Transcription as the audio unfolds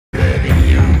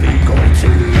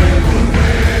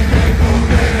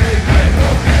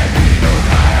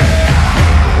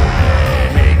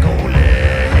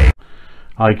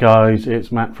Hi guys,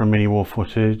 it's Matt from Mini War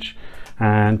Footage,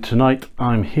 and tonight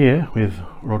I'm here with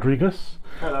Rodriguez.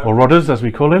 Hello. Or Rodders as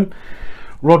we call him.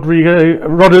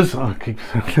 Rodders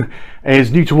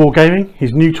is new to wargaming.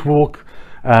 He's new to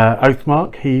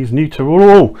Oathmark. He's new to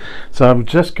all. So I'm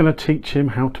just going to teach him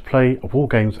how to play war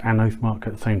games and Oathmark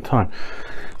at the same time.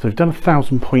 So we've done a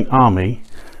 1,000-point army.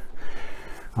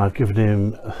 I've given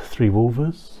him 3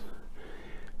 wolvers,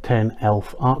 10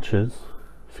 elf archers,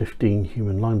 15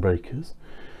 human line breakers,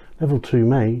 level 2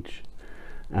 mage,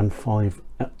 and 5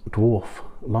 dwarf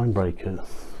line breakers.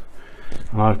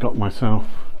 And I've got myself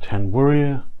 10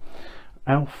 warrior,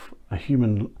 elf, a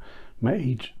human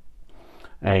mage,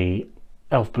 a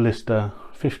elf ballista,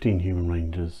 15 human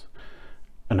rangers,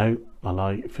 no, I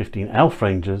like 15 elf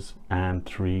rangers, and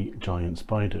 3 giant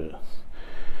spiders.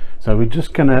 So we're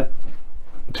just gonna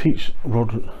teach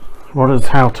Rodders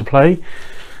how to play.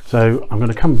 So I'm going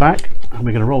to come back and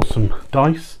we're going to roll some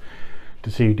dice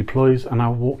to see who deploys, and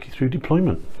I'll walk you through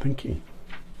deployment. Thank you.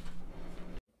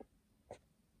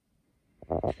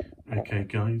 Okay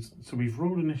guys, so we've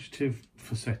rolled initiative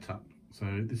for setup,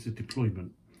 so this is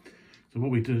deployment. So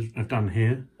what I've done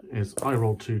here is I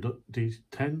rolled 2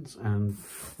 d10s and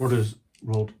Rodders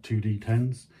rolled 2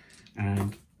 d10s,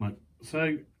 and like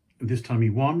so this time he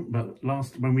won, but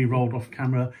when we rolled off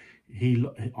camera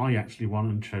I actually won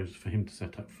and chose for him to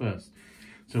set up first.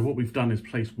 So what we've done is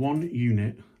place 1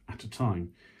 unit at a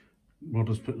time.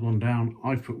 Rodders put 1 down,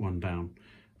 I've put 1 down,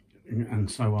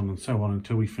 and so on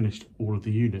until we finished all of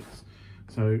the units.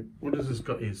 So Rodders has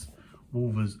got his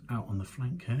wolvers out on the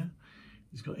flank here.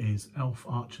 He's got his elf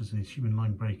archers and his human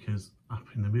line breakers up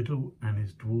in the middle, and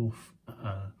his dwarf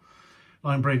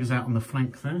line breakers out on the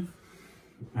flank there.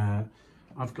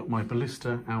 I've got my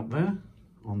ballista out there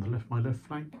on the my left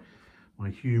flank, my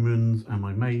humans and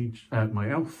my mage, my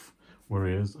elf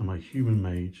warriors and my human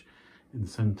mage in the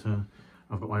centre.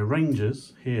 I've got my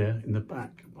rangers here in the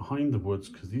back behind the woods,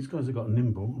 because these guys have got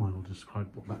nimble, and I will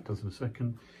describe what that does in a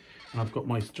second. And I've got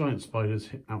my giant spiders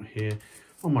out here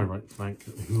on my right flank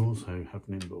who also have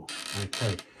nimble.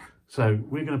 Okay, so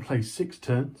we're going to play 6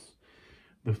 turns.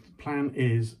 The plan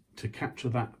is to capture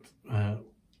that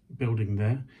building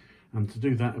there, and to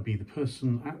do that would be the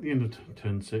person at the end of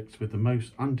turn 6 with the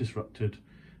most undisrupted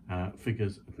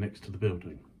figures next to the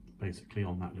building, basically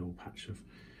on that little patch of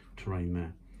terrain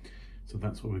there. So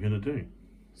that's what we're going to do.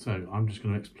 So I'm just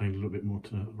going to explain a little bit more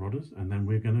to Rodders, and then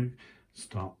we're going to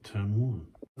start turn 1.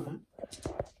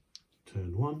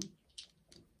 Turn 1.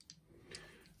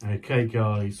 Okay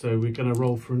guys, so we're going to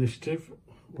roll for initiative.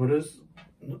 Rodders,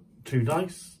 2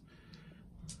 dice.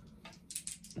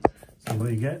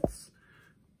 Somebody gets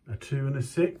a 2 and a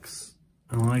 6,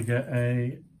 and I get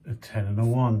a 10 and a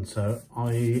 1, so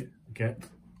I get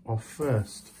off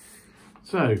first.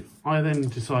 So I then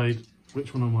decide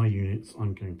which one of my units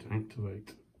I'm going to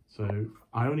activate. So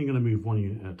I'm only going to move 1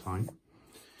 unit at a time.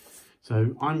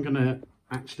 So I'm going to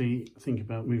actually think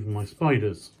about moving my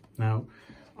spiders. Now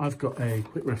I've got a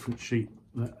quick reference sheet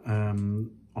that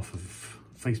off of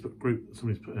Facebook group.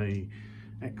 Somebody's put a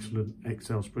excellent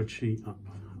Excel spreadsheet up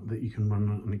that you can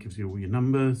run, and it gives you all your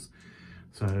numbers.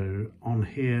 So on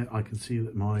here I can see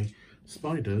that my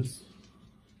spiders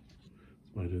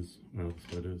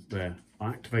there are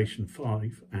activation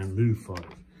 5 and move 5.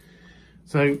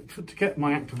 So to get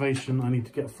my activation I need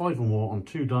to get 5 or more on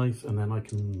 2 dice, and then I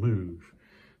can move.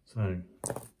 So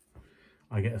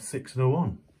I get a 6 and a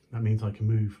 1. That means I can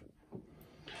move.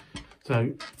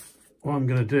 So what I'm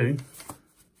going to do is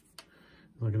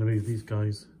I'm going to move these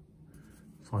guys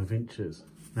 5 inches.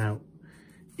 Now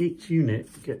each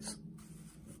unit gets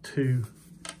 2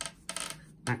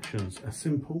 actions, a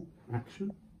simple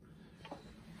action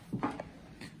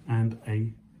and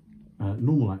a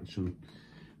normal action.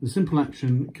 The simple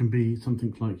action can be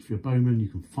something like, if you're a bowman you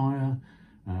can fire,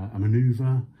 a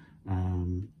manoeuvre,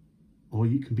 or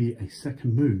you can be a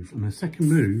second move, and a second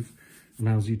move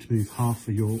allows you to move half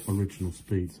of your original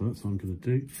speed. So that's what I'm going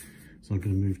to do. So I'm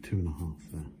going to move 2.5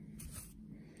 there.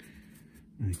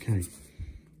 Okay.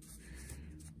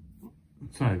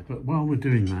 So, but while we're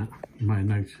doing that, you may have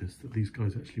noticed that these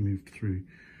guys actually moved through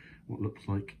what looks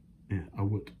like a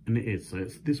wood, and it is. So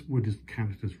this wood is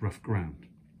counted as rough ground.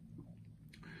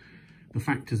 The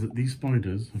fact is that these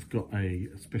spiders have got a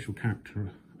special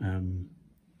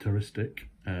characteristic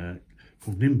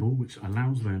called nimble, which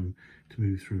allows them to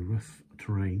move through rough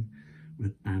terrain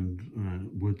and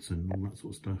woods and all that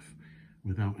sort of stuff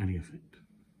without any effect.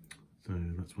 So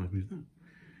that's why I've moved that.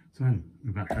 So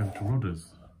we're back over to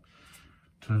Rodders.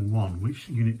 Turn 1. Which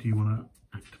unit do you want to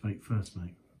activate first,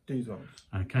 mate? These ones.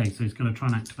 Okay, so he's going to try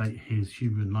and activate his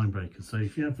human line breaker. So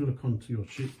if you have a look onto your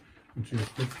sheet into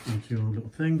your little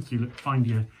things. You find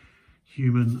your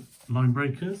human line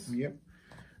breakers. Yep.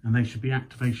 And they should be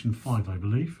activation 5, I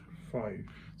believe. 5.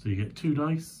 So you get 2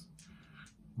 dice,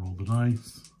 roll the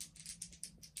dice,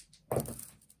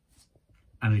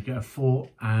 and you get a 4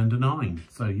 and a 9.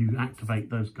 So you activate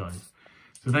those guys.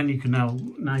 So then you can now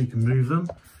you can move them.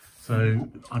 So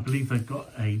I believe they've got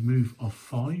a move of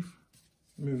 5.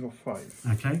 Move of 5.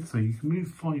 Okay, so you can move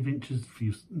 5 inches for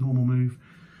your normal move.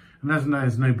 And as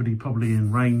there's nobody probably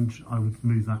in range, I would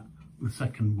move that the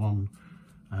second one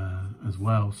as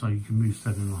well. So you can move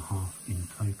 7.5 in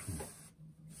total.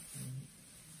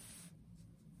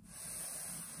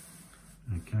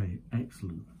 Okay,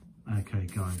 excellent. Okay,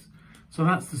 guys. So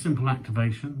that's the simple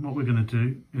activation. What we're going to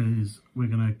do is we're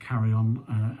going to carry on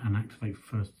and activate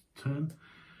first turn.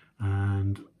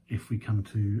 And if we come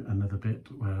to another bit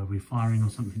where we're firing or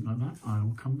something like that, I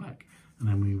will come back and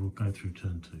then we will go through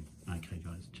turn 2. Okay,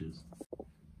 guys, cheers.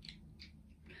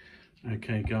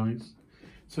 Okay, guys.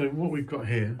 So what we've got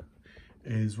here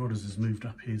is Rodders has moved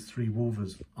up his 3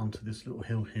 wolvers onto this little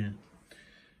hill here.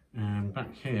 And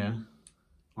back here,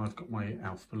 I've got my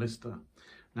Alf Ballista.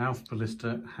 Now, Alf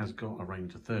Ballista has got a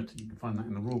range of 30. You can find that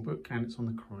in the rule book and it's on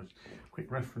the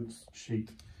quick reference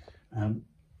sheet.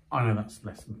 I know that's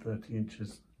less than 30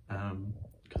 inches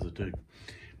because I do.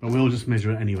 But we'll just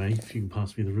measure it anyway. If you can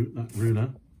pass me that ruler.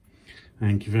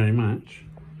 Thank you very much.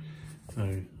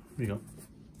 So we got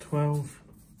 12,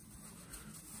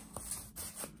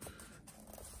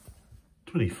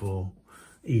 24,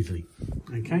 easily.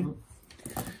 Okay.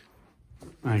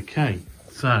 Okay,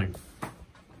 so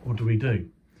what do we do?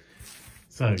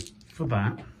 So for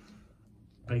that,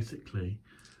 basically,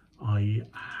 I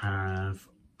have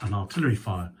an artillery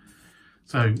fire.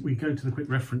 So we go to the quick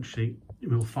reference sheet,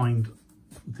 we'll find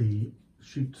the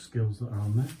shoot skills that are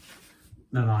on there.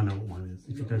 No, I know what mine is.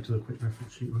 If you go to the quick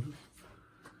reference sheet,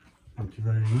 thank you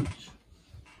very much.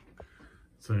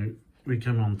 So we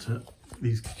come on to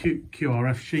these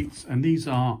QRF sheets, and these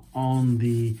are on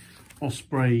the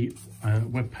Osprey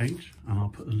webpage, and I'll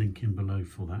put the link in below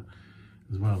for that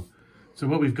as well. So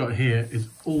what we've got here is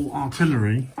all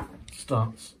artillery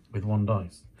starts with 1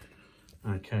 dice.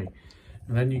 Okay,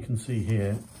 and then you can see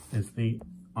here is the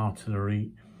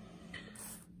artillery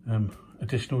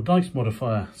additional dice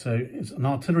modifier. So it's an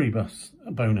artillery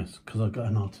bonus because I've got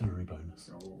an artillery bonus.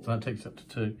 So that takes up to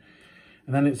 2.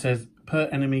 And then it says per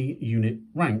enemy unit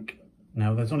rank.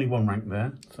 Now there's only 1 rank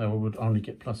there, so I would only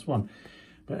get +1.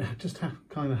 But it just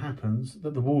kind of happens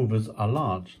that the wolvers are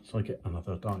large, so I get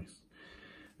another dice.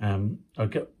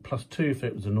 I'd get +2 if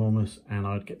it was enormous, and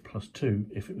I'd get +2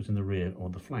 if it was in the rear or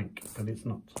the flank, but it's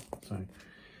not. So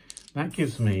that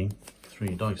gives me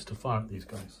 3 dice to fire at these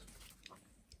guys.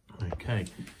 Okay,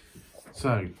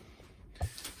 so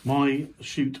my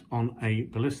shoot on a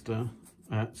ballista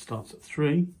starts at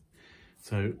 3,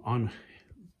 so I'm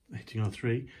hitting on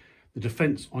 3. The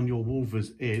defence on your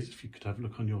wolvers is, if you could have a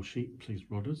look on your sheet, please,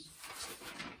 Rodders.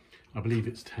 I believe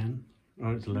it's 10.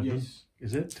 Oh, it's 11. Yes.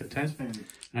 Is it 10?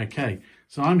 Okay,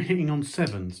 so I'm hitting on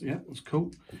 7s. Yeah, that's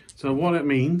cool. So what it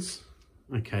means,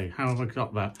 okay, how have I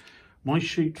got that? My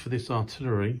shoot for this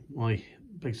artillery, my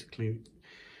basically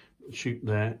shoot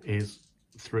there is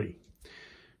 3.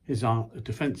 His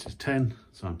defence is 10,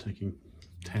 so I'm taking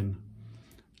 10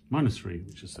 minus 3,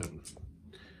 which is 7.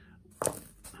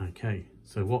 Okay,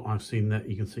 so what I've seen that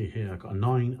you can see here, I've got a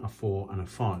 9, a 4 and a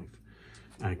 5.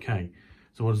 Okay,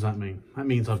 so what does that mean? That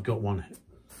means I've got 1 hit.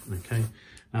 Okay,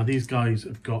 now these guys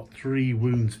have got 3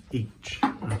 wounds each.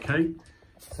 Okay,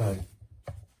 so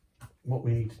what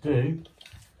we need to do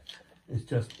is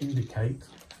just indicate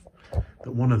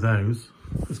that one of those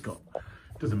has got,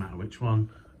 doesn't matter which one,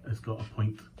 has got a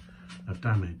point of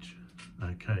damage.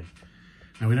 Okay,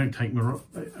 now we don't take morale,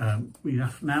 we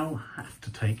now have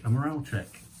to take a morale check.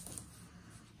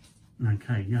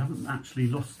 Okay, you haven't actually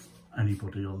lost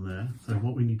anybody on there, so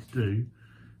what we need to do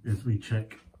is we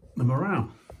check the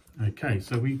morale. Okay,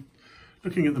 so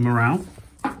looking at the morale,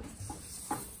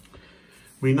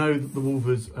 we know that the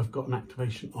wolvers have got an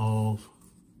activation of,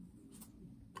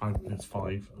 it's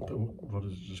 5, but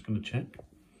Rodders is just going to check.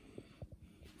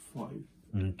 5.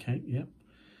 Okay, yep.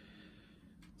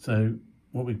 So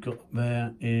what we've got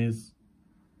there is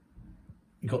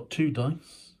you've got 2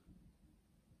 dice,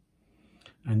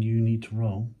 and you need to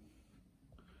roll.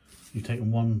 You've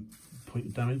taken 1 point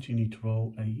of damage. You need to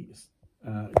roll a.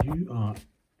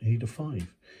 You need a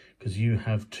 5 because you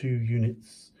have 2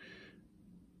 units.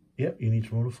 Yep, you need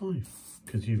to roll a 5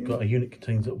 because you've got a unit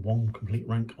contains at 1 complete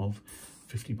rank of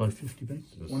 50 by 50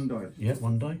 bases. 1 die. Yeah,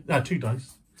 1 die. 2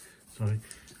 dice. Sorry,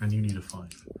 and you need a 5.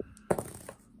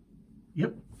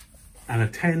 Yep, and a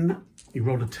 10. You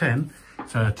rolled a 10,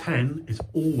 So a 10 is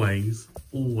always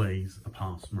a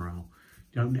pass morale.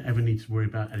 You don't ever need to worry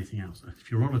about anything else.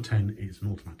 If you're on a 10, it's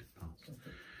an automatic pass.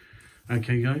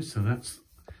 Okay guys, so that's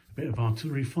a bit of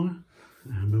artillery fire,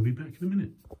 and we'll be back in a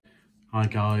minute. Hi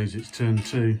guys, it's turn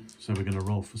 2, so we're going to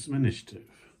roll for some initiative.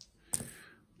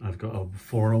 I've got a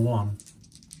 4 and a 1.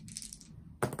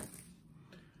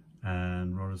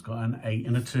 And Rodder's got an 8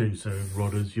 and a 2, so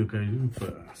Rodders, you're going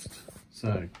first.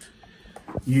 So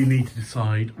you need to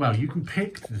decide, well, you can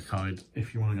pick to decide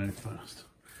if you want to go first.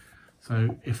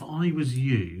 So if I was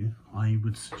you, I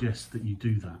would suggest that you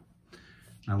do that.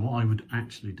 Now what I would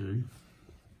actually do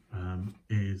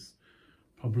is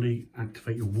probably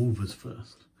activate your Wolvers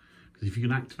first. Because if you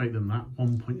can activate them, that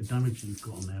 1 point of damage you've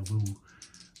got on there will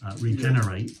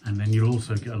regenerate, and then you'll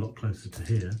also get a lot closer to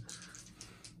here.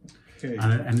 Okay.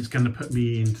 And it's going to put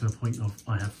me into a point of,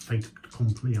 I have fait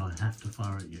accompli, I have to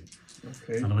fire at you.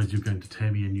 Okay. Otherwise you're going to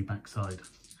tear me in your backside.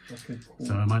 Okay, cool.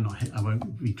 So I might not hit, I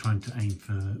won't be trying to aim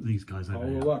for these guys over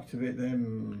here. I will activate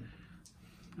them.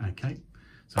 Okay,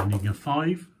 so I'm using a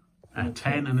 5, a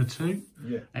 10 and a 2.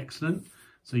 Yeah. Excellent.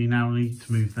 So you now need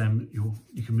to move them,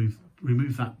 you can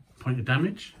remove that point of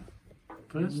damage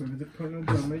first. Remove the point of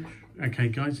damage. Okay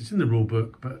guys, it's in the rule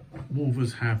book, but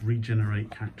Wolvers have regenerate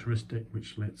characteristic,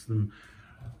 which lets them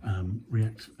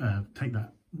take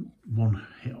that 1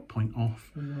 hit point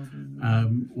off.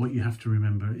 What you have to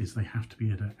remember is they have to be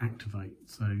able to activate.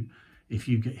 So if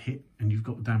you get hit and you've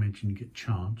got damage and you get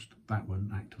charged, that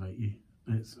won't activate you.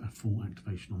 It's a full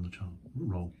activation on the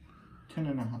roll.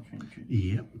 10.5 inches.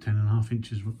 Yep, 10.5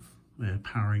 inches. They're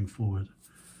powering forward.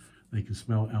 They can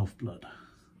smell elf blood,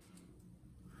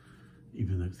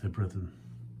 even though it's their brethren.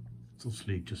 It's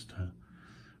obviously just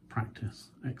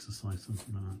practice, exercise,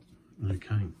 something like that.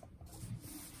 Okay.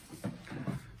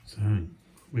 So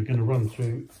we're going to run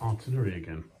through artillery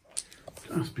again,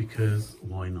 just because,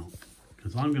 why not?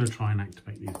 Because I'm going to try and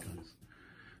activate these guys.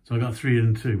 So I got 3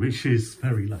 and 2, which is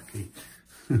very lucky.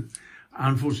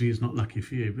 Unfortunately, it's not lucky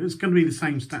for you, but it's going to be the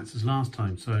same stats as last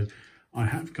time. So I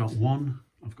have got 1.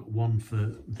 I've got 1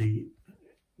 for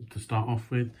to start off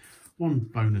with,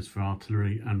 1 bonus for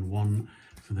artillery, and 1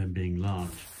 for them being large.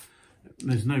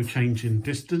 There's no change in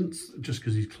distance, just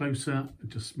because he's closer, it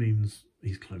just means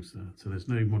he's closer. So there's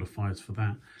no modifiers for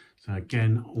that. So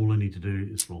again, all I need to do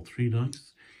is roll 3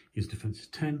 dice. His defense is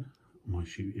 10, my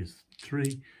shoot is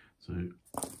 3. So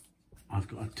I've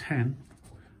got a 10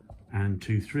 and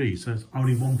 2 3. So it's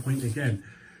only 1 point again.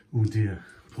 Oh dear,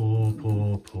 poor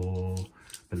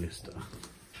ballista.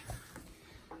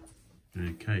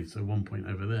 Okay, so 1 point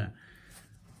over there.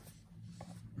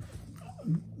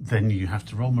 Then you have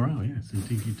to roll morale, yes,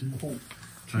 indeed you do. Oh,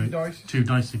 2 dice. 2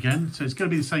 dice again. So it's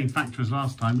going to be the same factor as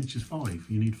last time, which is 5.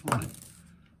 You need 5.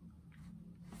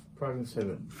 5 and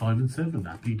 7. 5 and 7,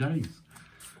 happy days.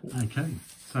 Cool. Okay,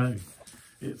 so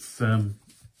it's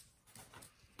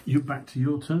you're back to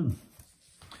your turn.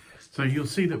 So you'll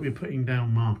see that we're putting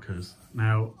down markers.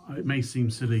 Now, it may seem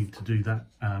silly to do that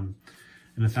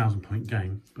in a 1,000-point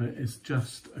game, but it's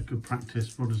just a good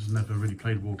practice. Rodders has never really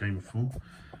played a war game before,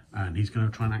 and he's going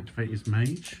to try and activate his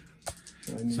mage.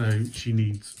 So she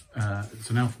needs, it's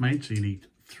an elf mage, so you need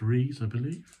 3s, I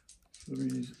believe.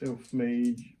 3s, elf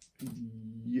mage,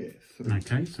 yes. 3.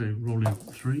 Okay, so rolling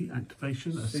 3,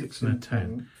 activation, a 6 and a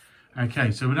 10.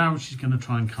 Okay, so now she's going to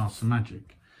try and cast some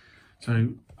magic. So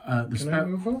the spell. Can I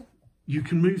move her? You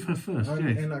can move her first,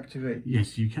 yes. And activate.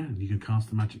 Yes, you can. You can cast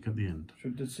the magic at the end. So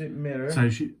does it mirror? So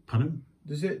she, pardon?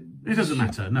 Does it? It doesn't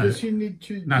matter. No. Does she need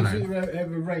to? No, does it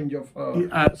have a range of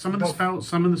her? Some of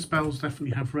the spells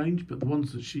definitely have range, but the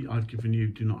ones that I've given you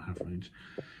do not have range.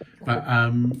 But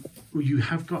you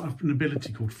have got an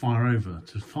ability called Fire Over.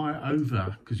 To fire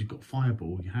over, because you've got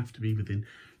Fireball, you have to be within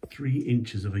 3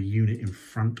 inches of a unit in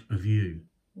front of you.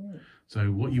 Right.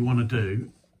 So what you want to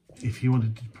do, if you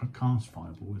wanted to cast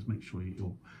Fireball, is make sure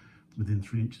you're within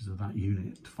 3 inches of that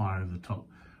unit to fire over the top.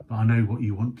 But I know what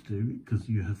you want to do, because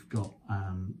you have got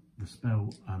the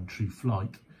spell True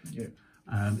Flight. Yeah.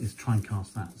 Is try and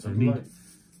cast that. So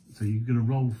so you're going to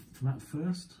roll for that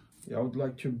first. Yeah, I would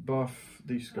like to buff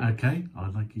these guys. Okay,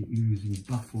 I'd like you using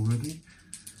buff already.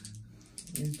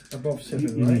 Above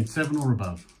 7, you need 7 or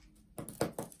above.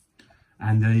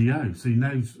 And there you go. So you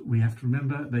know, we have to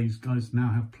remember these guys now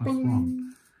have +1.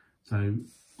 So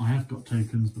I have got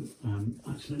tokens, but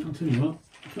actually I'll tell you what,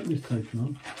 put this token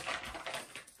on,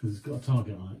 because it's got a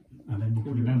target on it, and then you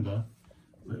can remember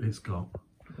that it's got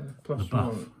the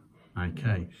buff.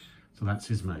 Okay, so that's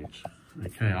his mage.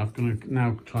 Okay, I'm going to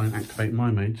now try and activate my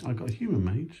mage. I've got a human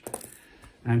mage,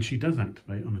 and she does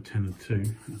activate on a 10 and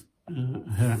 2.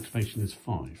 Her activation is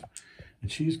 5,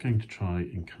 and she's going to try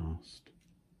and cast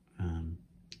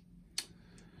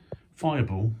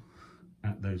fireball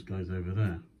at those guys over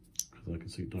there because I can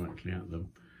shoot directly at them.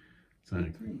 So,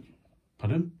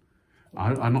 pardon?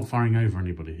 I'm not firing over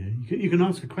anybody here. You can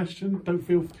ask a question. Don't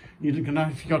feel you can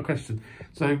ask if you got a question.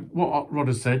 So what Rod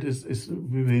has said is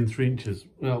within 3 inches.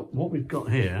 Well, what we've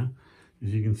got here,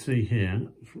 as you can see here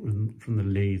from the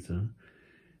laser,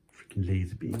 freaking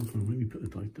laser beam. Let me put the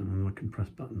dice down and I can press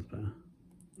buttons better.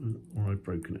 Or I've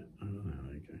broken it. I don't know.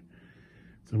 There you go.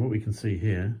 So what we can see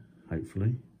here,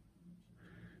 hopefully,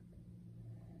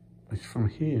 is from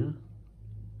here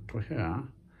to here,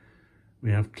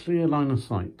 we have clear line of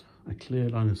sight. A clear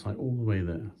line of sight all the way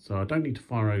there. So I don't need to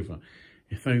fire over.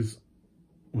 If those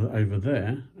were over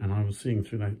there and I was seeing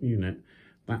through that unit,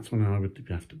 that's when I would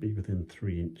have to be within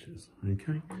 3 inches.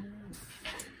 Okay.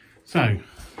 So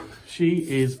she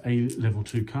is a level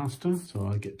 2 caster, so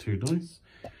I get 2 dice.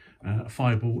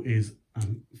 Fireball is a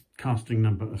casting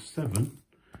number of 7,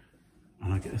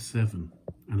 and I get a 7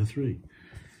 and a 3.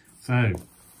 So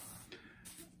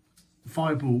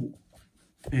Fireball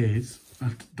is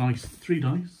dice, 3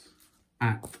 dice.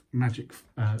 At magic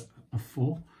of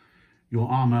 4, your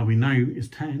armor we know is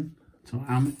 10, so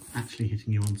I'm actually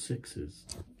hitting you on 6s.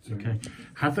 Okay,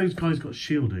 have those guys got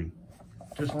shielding?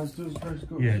 Just has those guys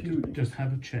got shielding? Just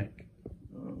have a check.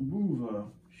 Mover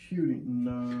shielding,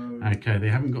 no. Okay, they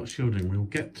haven't got shielding. We'll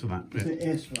get to that bit.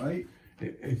 It's S, right?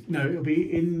 No, it'll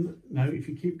be in. No, if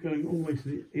you keep going all the way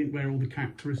to where all the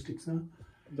characteristics are.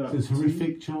 There's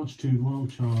horrific, charge 2, wild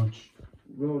charge.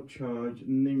 Roll charge,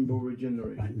 nimble,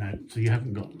 regenerate. Right, no, so you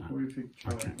haven't got that. Horrific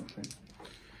charge.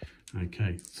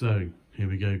 Okay, so here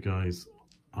we go, guys.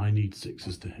 I need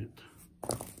 6s to hit.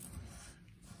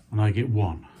 And I get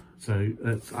 1. So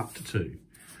that's up to 2.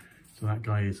 So that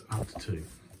guy is up to 2.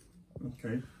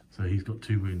 Okay. So he's got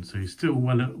 2 wounds. So he's still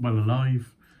well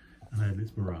alive. And then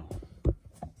it's morale.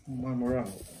 My morale.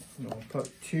 No, I'll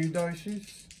put 2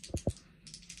 dices.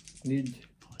 Need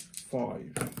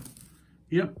 5.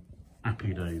 Yep.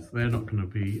 Happy days. They're not going to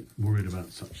be worried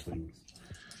about such things.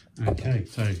 Okay,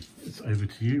 so it's over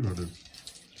to you, Rodder.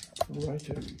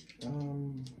 Righto.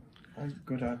 I've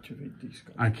got to activate these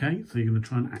guys. Okay, so you're going to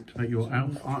try and activate your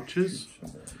elf archers.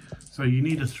 So you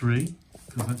need a 3,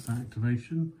 because that's the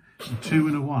activation. A 2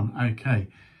 and a 1. Okay.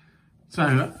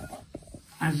 So,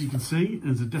 as you can see,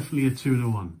 there's definitely a 2 and a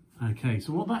 1. Okay,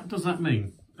 so what does that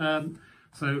mean?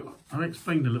 So I've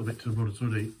explained a little bit to Rodder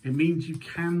already. It means you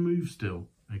can move still.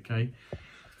 Okay,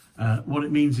 what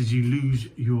it means is you lose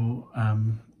your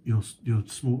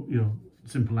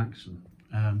simple action.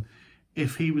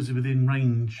 If he was within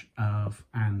range of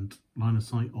and line of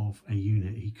sight of a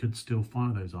unit, he could still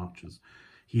fire those archers.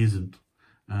 He isn't.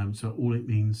 So all it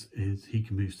means is he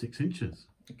can move 6 inches.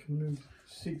 He can move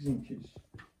 6 inches.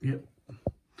 Yep.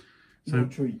 So no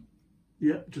tree.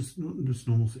 Yeah, just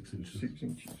normal 6 inches. 6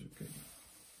 inches. Okay.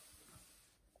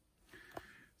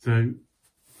 So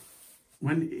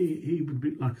when he would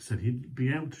be, like I said, he'd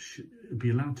be able to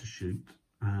be allowed to shoot,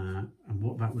 and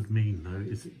what that would mean though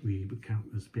is that we would count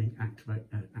as being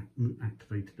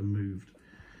activated and moved.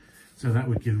 So that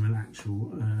would give him an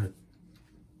actual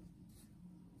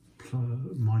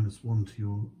 -1 to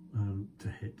your to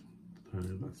hit. So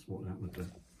that's what that would do.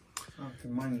 Okay,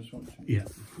 -1 to yeah.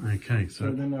 Okay.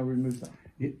 So then I remove that.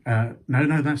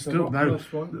 No, that's So still no.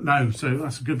 No. So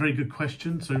that's a very good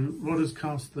question. So Rodder's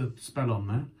cast the spell on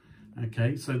there.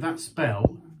 Okay, so that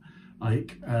spell,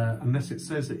 like unless it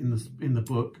says it in the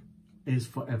book, is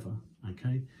forever.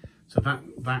 Okay, so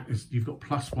that is, you've got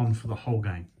 +1 for the whole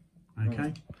game.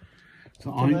 Okay,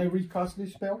 so can I recast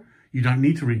this spell? You don't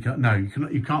need to recast. No,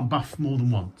 you can't buff more than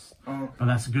once. Oh, okay. But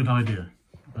that's a good idea.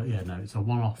 But yeah, no, it's a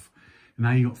one-off.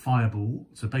 Now you got fireball.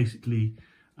 So basically,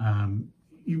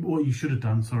 what you should have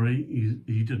done, sorry,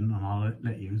 you didn't, and I'll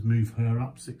let you, is move her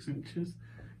up 6 inches.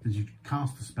 Because you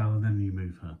cast the spell and then you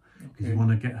move her. Because you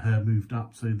want to get her moved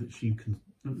up so that she can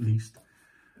at least...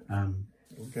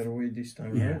 we'll get away this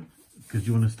time, yeah, right? Because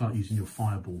you want to start using your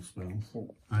fireball spells.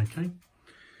 Cool. Okay.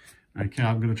 Okay,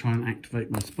 I'm going to try and activate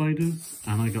my spiders.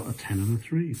 And I got a 10 and a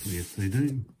 3, so yes they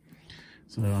do.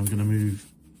 So I'm going to move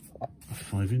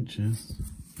 5 inches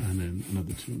and then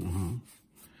another 2.5.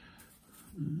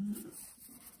 And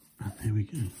there we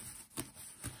go.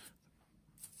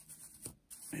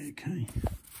 Okay.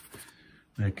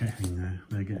 They're getting there.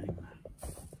 They're getting there.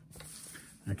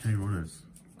 Okay, Rodders.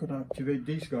 Got to activate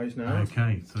these guys now.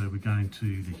 Okay, so we're going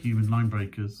to the human line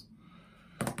breakers,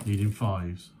 needing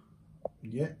 5s.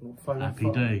 Yeah, 5 Happy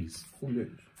and 5. days.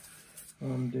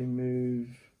 They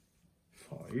move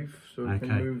 5, so we Okay.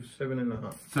 can move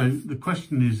 7.5. So the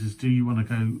question is do you want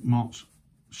to go march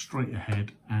straight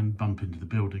ahead and bump into the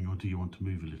building, or do you want to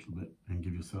move a little bit and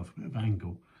give yourself a bit of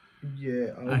angle?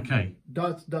 Yeah. Okay.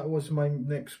 That was my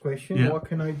next question. Yeah. What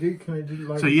can I do? Can I do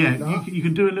like So yeah, that? you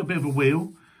can do a little bit of a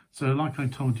wheel. So like I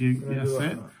told you, that's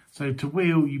it. So to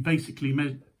wheel, you basically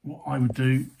what I would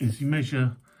do is you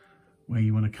measure where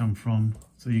you want to come from.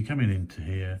 So you're coming into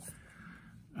here.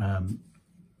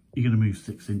 You're going to move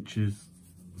 6 inches.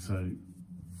 So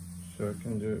I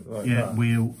can do it like yeah, that.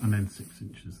 wheel and then 6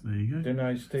 inches. There you go. Then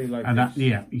I stay like And this. that,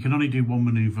 yeah, you can only do 1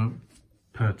 manoeuvre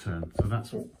per turn. So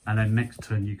that's all. And then next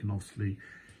turn you can obviously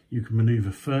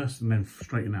manoeuvre first and then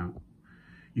straighten out.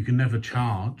 You can never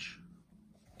charge.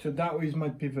 So that is my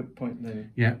pivot point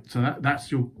then. Yeah, so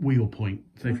that's your wheel point.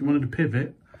 So if you wanted to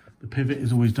pivot, the pivot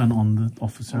is always done on the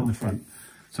officer at the front.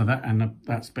 So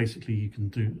that's basically, you can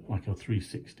do like a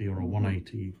 360 or a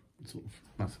 180 sort of,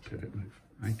 that's a pivot move.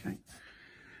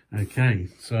 Okay,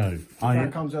 so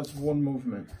that counts as one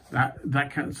movement.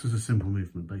 That counts as a simple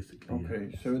movement basically. Okay,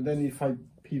 yeah. So then if I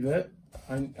pivot,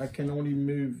 I can only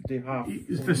move the half.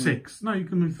 It's for 6. No, you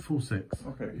can move the full 6.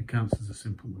 Okay. It counts as a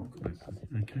simple movement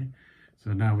basically. Okay.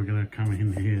 So now we're going to come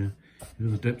in here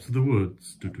into the depths of the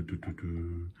woods.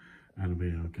 And we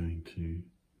are going to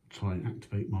try and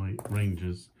activate my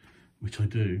rangers, which I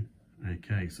do.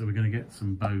 Okay, so we're going to get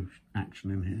some bow action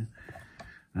in here.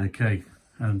 Okay,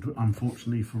 and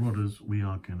unfortunately for Rodders, we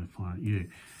are going to fire at you.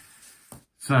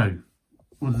 So,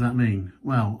 what does that mean?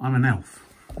 Well, I'm an elf.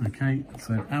 Okay,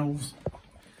 so elves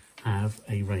have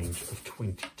a range of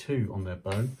 22 on their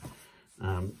bow.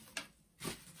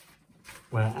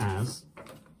 Whereas,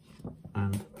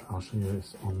 and I'll show you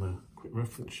this on the quick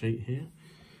reference sheet here.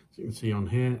 So you can see on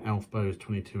here, elf bow is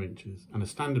 22 inches and a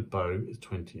standard bow is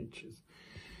 20 inches.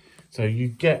 So you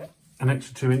get an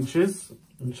extra 2 inches,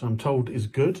 which I'm told is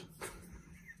good.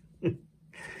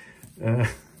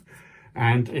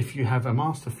 And if you have a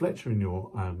Master Fletcher in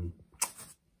your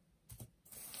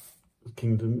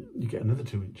kingdom, you get another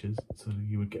 2 inches. So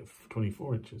you would get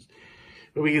 24 inches.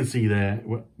 But we can see there,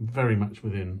 we're very much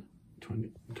within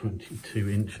 22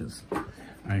 inches.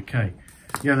 Okay,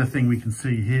 the other thing we can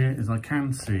see here is I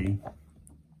can see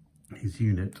his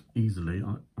unit easily,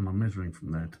 and I'm measuring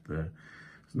from there to there.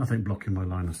 There's nothing blocking my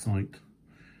line of sight.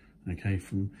 Okay,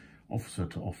 from officer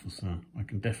to officer, I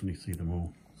can definitely see them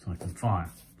all, so I can fire.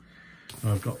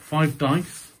 So I've got 5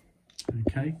 dice.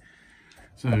 Okay,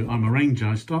 so I'm a ranger.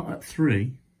 I start at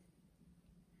 3.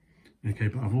 Okay,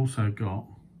 but I've also got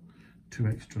 2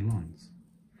 extra lines.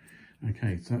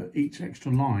 Okay, so each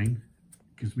extra line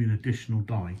gives me an additional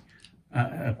die,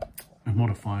 a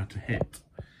modifier to hit.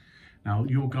 Now,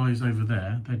 your guys over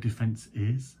there, their defense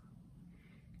is?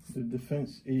 The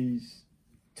defense is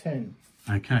 10.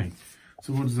 Okay,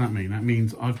 so what does that mean? That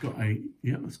means I've got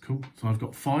yeah, that's cool. So I've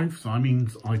got 5, so that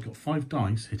means I've got 5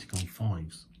 dice hitting on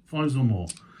 5s. 5s or more.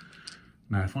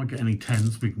 Now, if I get any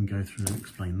 10s, we can go through and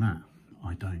explain that.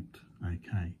 I don't.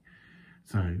 Okay,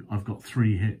 so I've got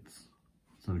 3 hits.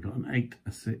 So we've got an 8,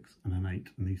 a 6 and an 8,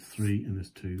 and these 3 and there's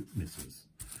 2 misses.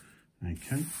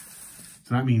 Okay,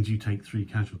 so that means you take 3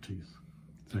 casualties.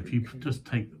 So if you just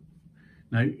take,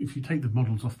 now if you take the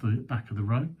models off the back of the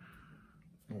row,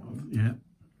 yeah,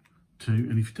 2,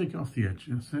 and if you take it off the edge,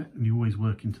 that's it, and you always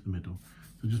work into the middle.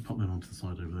 So just pop them onto the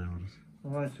side over there.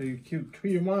 Alright, so you killed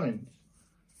 3 of mine.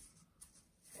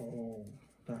 Oh,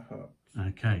 that hurts.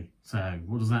 Okay, so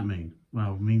what does that mean?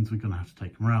 Well, it means we're going to have to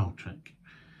take a morale check.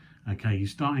 Okay, you're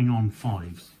starting on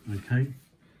 5s, okay?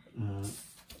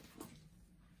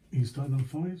 You starting on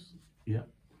 5s? Yeah.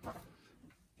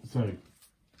 So,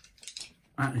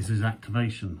 that is his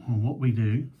activation. And what we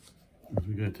do, is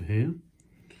we go to here.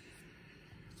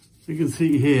 You can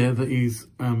see here that he's,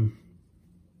 where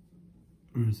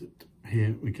is it?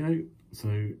 Here we go.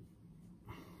 So,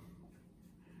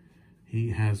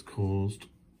 he has caused,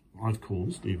 I've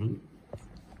caused even,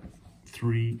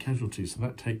 3 casualties. So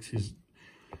that takes his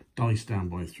dice down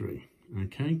by 3.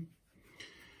 Okay,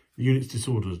 the unit's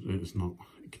disordered. It's not.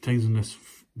 It contains less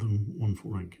than 1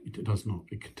 full rank. It does not.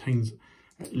 It contains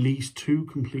at least 2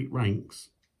 complete ranks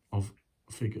of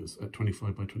figures at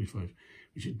 25 by 25,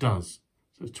 which it does.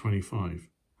 So it's 25.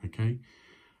 Okay,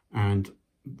 and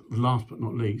last but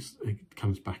not least, it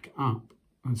comes back up,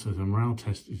 and so the morale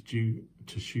test is due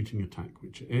to shooting attack,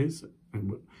 which it is.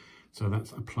 And so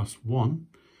that's a +1.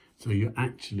 So you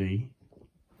actually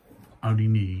only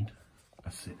need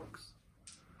a 6.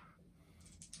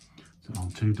 So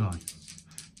on 2 dice,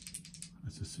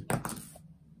 that's a 6.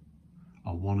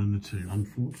 A 1 and a 2.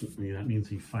 Unfortunately, that means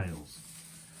he fails.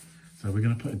 So we're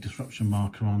going to put a disruption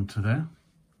marker onto there.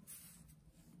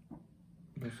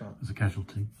 What's that? As a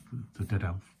casualty. It's a dead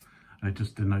elf. And it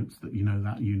just denotes that you know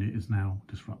that unit is now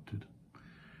disrupted.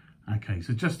 Okay,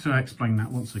 so just to explain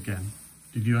that once again,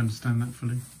 did you understand that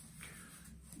fully?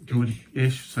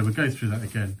 ish. So we'll go through that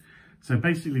again. So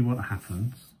basically what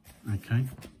happens, okay,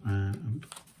 and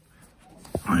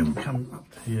I will come up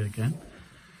to here again,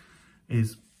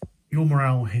 is your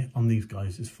morale hit on these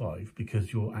guys is 5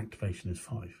 because your activation is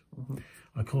 5.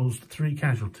 I caused 3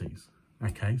 casualties.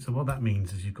 Okay, so what that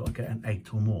means is you've got to get an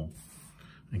 8 or more.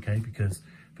 Okay, because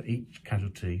for each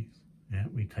casualty, yeah,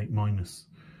 we take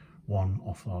 -1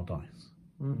 off our dice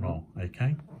roll.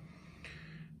 Okay.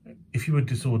 If you were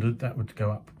disordered, that would go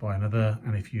up by another,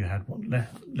 and if you had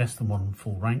less than 1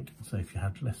 full rank, so if you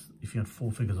had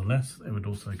 4 figures or less, it would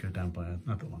also go down by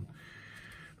another 1.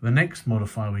 The next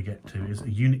modifier we get to is a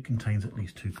unit contains at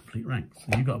least 2 complete ranks.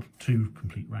 So you've got 2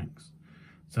 complete ranks.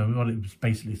 So what it was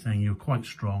basically saying, you're quite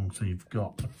strong, so you've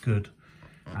got a good,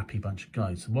 happy bunch of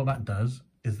guys. So what that does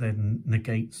is then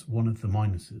negates one of the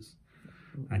minuses.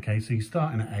 Okay, so you're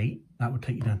starting at 8, that would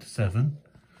take you down to 7.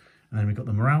 And then we've got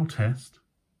the morale test,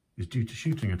 is due to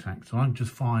shooting attack. So I've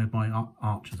just fired my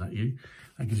archers at you.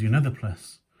 That gives you another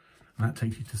plus, and that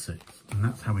takes you to 6. And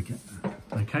that's how we get there.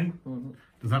 Okay?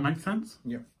 Does that make sense?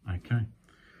 Yep. Okay.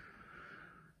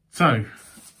 So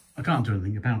I can't do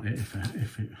anything about it if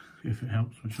it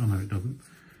helps, which I know it doesn't.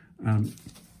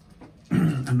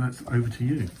 And that's over to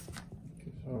you.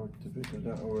 Okay, so I activated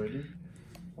that already.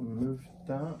 I moved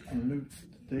that and moved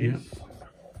this. Yeah.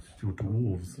 Your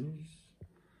dwarves. These.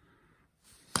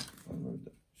 I moved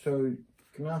that. So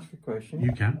can I ask a question?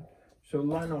 You can. So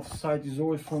line of sight is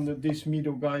always from this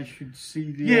middle guy should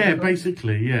see the Yeah, other,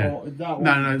 basically, yeah.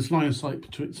 No, it's line of sight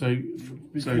between. So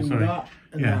sorry. That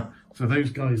and yeah. that. So those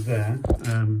guys there.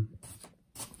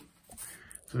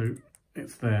 So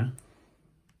it's there.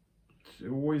 It's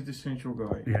always the central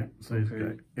guy. Yeah. So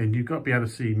okay. And you've got to be able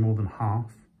to see more than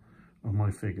half of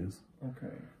my figures.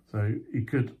 Okay. So you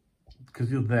could,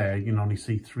 because you're there, you can only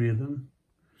see 3 of them.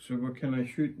 So what can I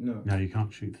shoot? No. No, you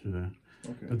can't shoot through there.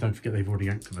 Okay. But don't forget they've already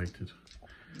activated.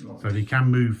 Nice. So they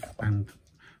can move,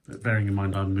 but bearing in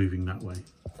mind I'm moving that way.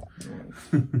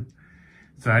 Nice.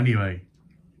 So anyway,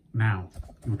 now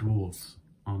your dwarves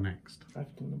are next.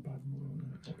 I've done a bad move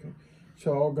on that. Okay.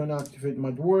 So I'm gonna activate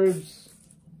my dwarves.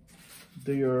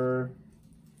 They are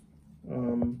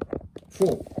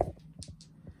 4.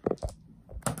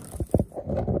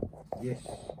 Yes.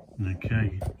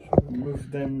 Okay. So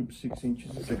move them 6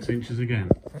 inches. 6 inches again.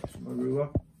 That's my ruler.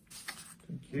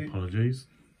 Thank you. Apologies.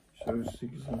 So 6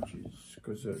 inches,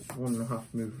 because that's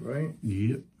 1.5 move, right?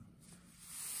 Yep.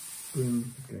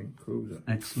 Boom. Okay, close it.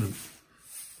 Excellent.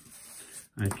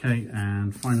 Okay,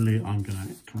 and finally I'm going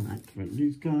to try and activate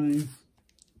these guys.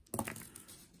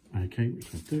 Okay,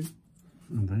 which I do.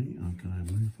 And they are going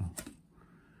to move up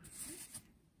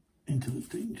into the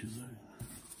danger zone.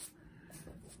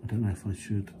 I don't know if I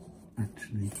should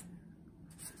actually.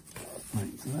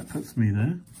 Right, so that puts me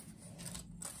there.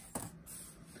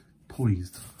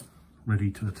 Poised,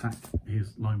 ready to attack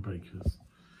his line breakers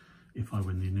if I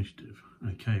win the initiative.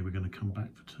 Okay, we're going to come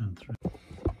back for turn 3.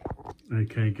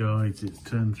 Okay guys, it's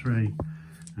turn 3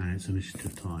 and it's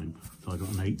initiative time. So I got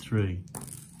an 8-3.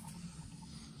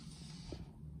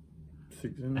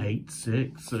 6 in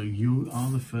 8-6, so you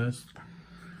are the first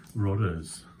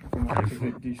rodders.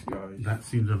 Activate these guys. That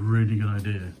seems a really good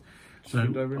idea. So,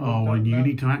 and you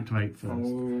need to activate first.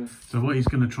 Oh. So what he's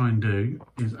going to try and do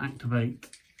is activate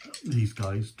these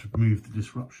guys to move the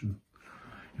disruption.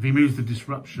 If he moves the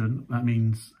disruption, that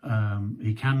means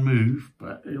he can move,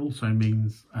 but it also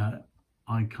means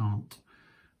I can't,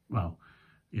 well,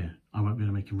 yeah, I won't be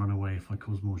able to make him run away if I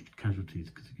cause more casualties,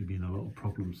 because he could be in a lot of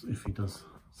problems if he does.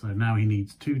 So now he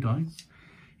needs 2 dice.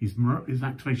 His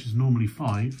activation is normally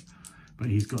 5, but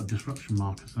he's got a disruption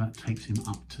marker, so that takes him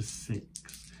up to 6.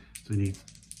 So he needs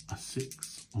a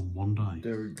 6 on 1 die.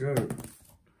 There we go.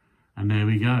 And there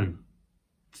we go.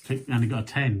 And he got a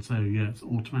 10, so yeah, it's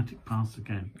automatic pass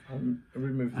again.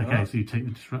 Remove that. Okay, so you take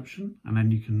the disruption, and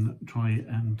then you can try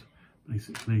and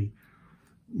basically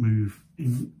move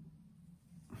in.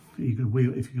 You can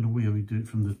wheel, if you're going to wheel, you do it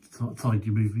from the side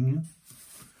you're moving in.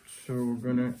 So we're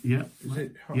gonna. Yeah. Is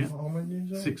it how many is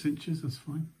that? 6 inches. That's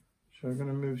fine. So we're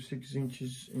gonna move 6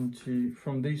 inches into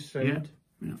from this side.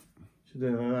 Yeah. To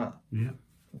there like that. Yeah.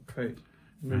 Okay.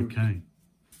 Moved. Okay.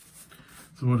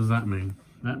 So what does that mean?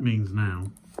 That means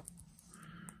now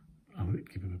I'm going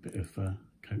to give him a bit of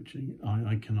coaching.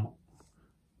 I cannot.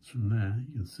 From there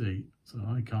you can see. So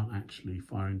I can't actually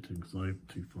fire into him because I'm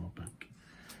too far back.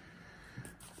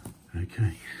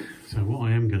 Okay. So what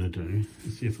I am going to do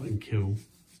is see if I can kill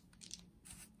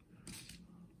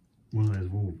one of those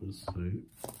warblers. So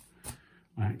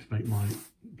I activate my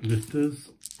blisters,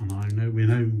 and we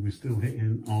know we're still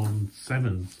hitting on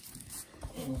 7s.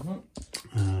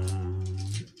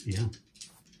 Yeah.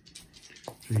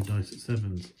 3 dice at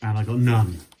 7s, and I got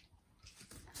none.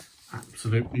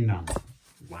 Absolutely none.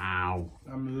 Wow.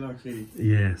 I'm lucky.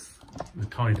 Yes, the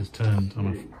tide has turned.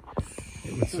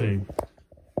 It would seem.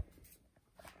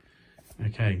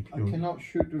 Okay. I cannot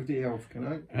shoot with the elf, can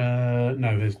I?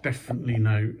 No, there's definitely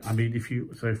no. I mean, if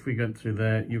we go through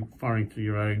there, you're firing through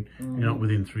your own. You're not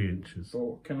within 3 inches.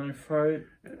 So can I fire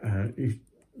it?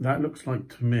 That looks like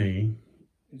to me.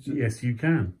 Yes, you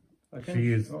can.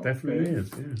 She is definitely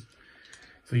is. Yeah.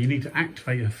 So you need to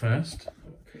activate her first.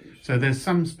 Okay. So there's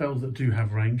some spells that do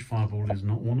have range. Fireball is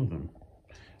not one of them.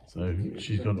 So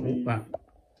she's got all that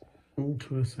all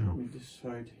to herself. Let me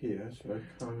decide here, so I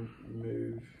can't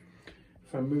move.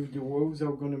 If I move the wolves,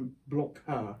 they're going to block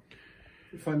her.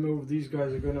 If I move these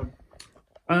guys, are going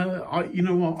to. You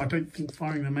know what? I don't think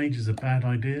firing the mage is a bad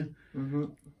idea.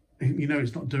 You know,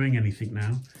 it's not doing anything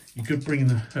now. You could bring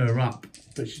her up,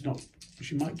 but she's not.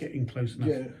 She might get in close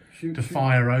enough to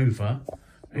fire over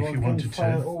if you wanted to.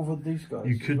 Fire over these guys.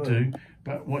 You could do,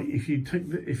 but what if you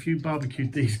if you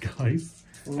barbecued these guys?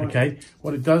 Right. Okay,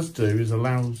 what it does do is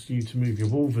allows you to move your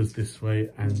wolvers this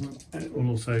way, and it will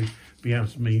also be able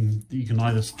to mean that you can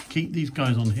either keep these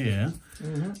guys on here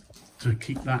to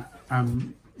keep that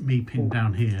me pinned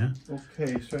down here.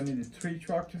 Okay, so I need a 3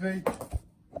 to activate.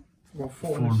 Well,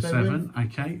 4 and 7.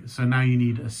 Okay, so now you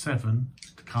need a 7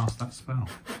 to cast that spell.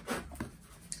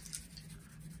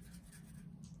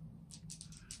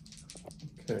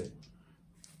 Okay.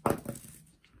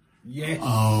 Yes.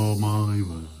 Oh my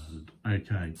word.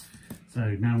 Okay.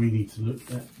 So now we need to look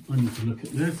at. I need to look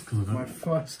at this because my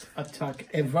first attack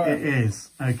ever. It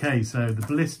is. Okay. So the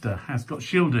ballista has got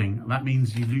shielding. That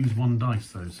means you lose 1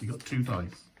 dice though. So you got 2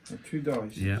 dice. 2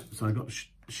 dice. Yeah. So I got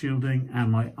shielding,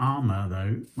 and my armor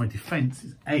though. My defense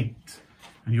is 8,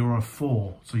 and you're a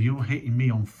 4. So you're hitting me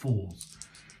on 4s.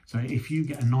 So if you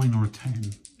get a 9 or a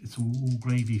 10, it's all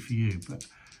gravy for you. But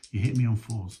you hit me on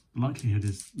 4s. The likelihood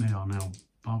is they are now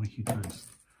barbecue toast.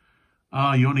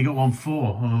 Oh, you only got 1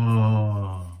 4.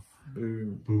 Oh.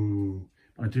 Boom. Boo.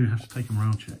 I do have to take a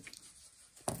morale check.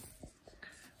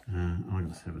 I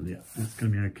got 7. Yeah, it's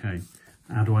going to be okay.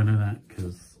 How do I know that?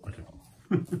 Because I don't.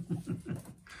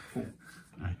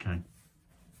 Okay.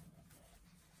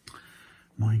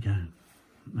 My go.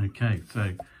 Okay,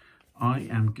 so I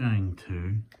am going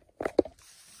to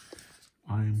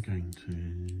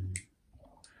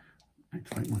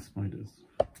activate my spiders.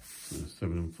 So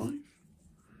 7 and 5.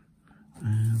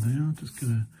 And they are just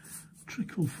going to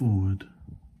trickle forward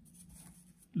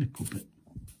a little bit.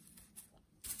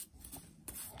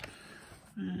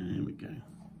 There we go.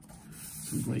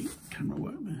 Some great camera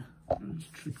work there.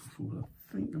 Just trickle forward.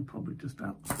 I think I'm probably just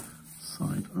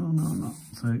outside. Oh no, I'm not.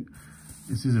 So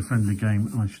this is a friendly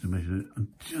game. I should have measured it. I'm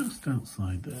just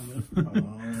outside there.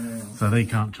 Oh. So they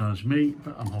can't charge me,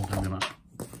 but I'm holding them up.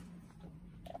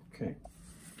 Okay.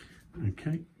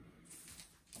 Okay.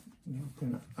 I'm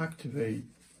going to activate.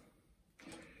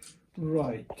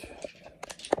 Right.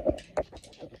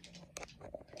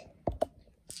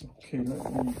 Okay,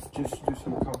 let me just do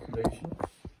some calculation.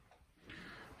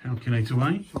 Calculate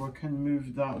away. So I can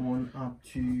move that one up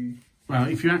to... Well,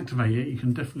 if you activate it, you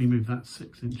can definitely move that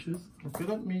 6 inches. Okay,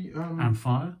 let me... and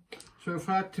fire. So if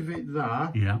I activate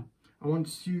that... Yeah. I want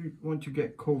to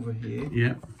get cover here.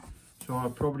 Yeah. So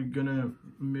I'm probably gonna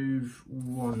move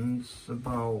once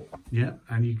about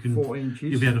and you can 4 inches.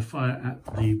 You'll be able to fire at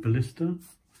the ballista.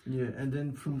 Yeah, and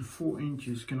then from 4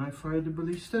 inches, can I fire the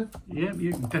ballista? Yeah,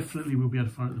 you definitely will be able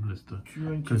to fire at the ballista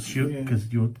because yeah.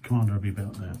 Your commander will be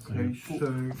about there. Okay,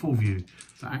 so full view.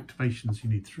 So activations,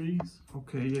 you need 3s.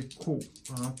 Okay, yeah, cool.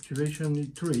 Activation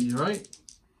need 3s, right?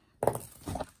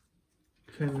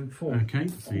 10 and 4. Okay,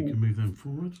 so you can move them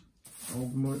forward.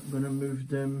 I'm gonna move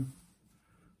them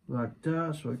like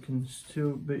that, so I can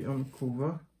still be on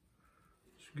cover.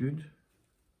 It's good.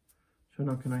 So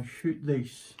now can I shoot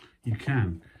this? You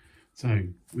can. So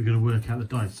we're going to work out the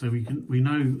dice. So we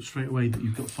know straight away that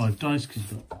you've got 5 dice because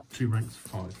you've got 2 ranks of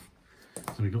 5.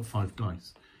 So we've got 5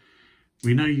 dice.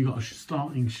 We know you've got a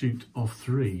starting shoot of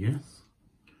 3, yes?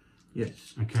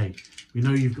 Yes. Okay. We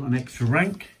know you've got an extra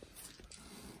rank.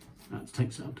 That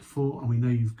takes it up to 4. And we know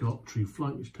you've got true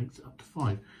flight, which takes it up to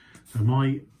 5. So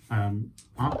my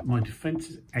defense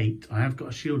is 8. I have got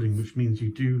a shielding, which means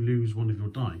you do lose 1 of your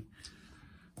die.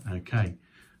 Okay.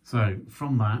 So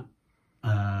from that,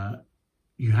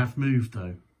 you have moved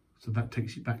though. So that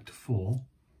takes you back to 4.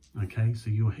 Okay. So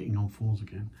you're hitting on 4s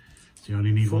again. So you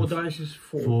only need 4 dice is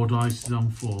 4. 4 dice is on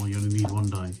 4. You only need 1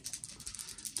 die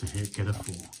to get a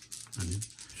 4. And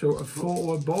so a 4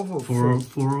 or above, or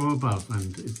 4 or above,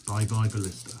 and it's bye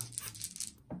ballista.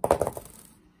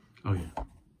 Oh yeah,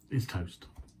 it's toast.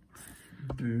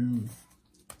 Boom.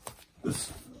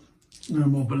 There's no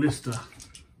more ballista.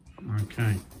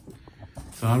 Okay.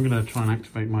 So I'm going to try and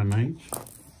activate my mage.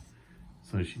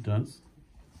 So she does.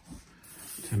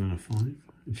 10 and a 5.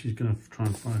 And she's going to try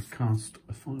and cast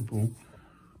a fireball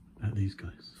at these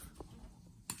guys.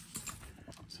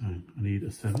 So I need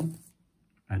a 7.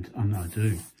 And I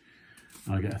do.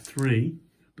 I get a 3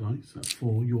 dice. That's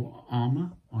for your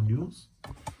armour on yours.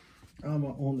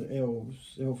 Armour on the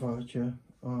elves. Elf archer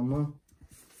armour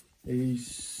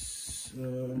is...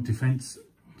 Defence.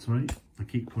 Sorry, I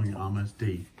keep calling it armour. It's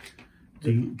D9?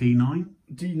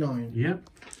 D9. Yep.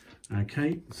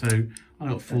 Okay, so I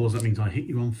got 4s, that means I hit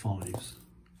you on 5s.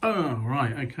 Oh,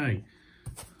 right, okay.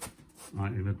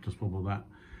 Right, let's just bubble that.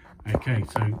 Okay,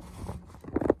 so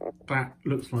that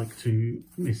looks like 2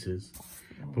 misses.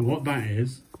 But what that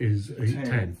is a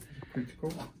 10.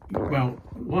 Critical. Well,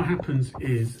 what happens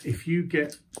is if you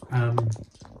get more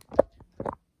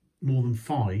than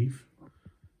 5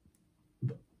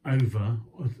 over,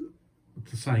 or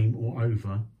the same or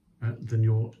over, than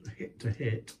your hit to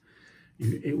hit,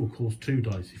 it will cause 2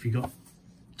 dice. If you got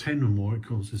 10 or more, it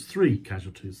causes 3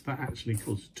 casualties. That actually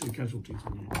causes 2 casualties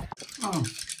on you. Oh,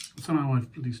 somehow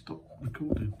I've bloody stopped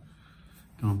recording.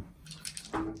 Go on.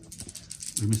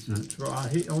 We missed it. Right, I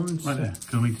hit on right there.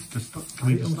 Can we just stop? Can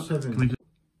we just stop? 7. Can we just...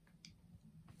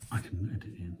 I can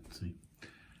edit in. See.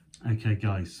 Okay,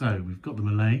 guys. So we've got the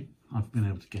melee. I've been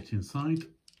able to get inside,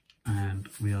 and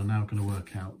we are now going to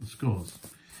work out the scores.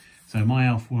 So my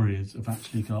elf warriors have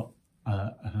actually got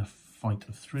a fight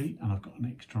of 3, and I've got an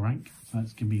extra rank, so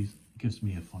that gives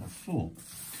me a fight of 4.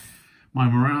 My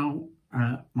morale,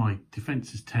 my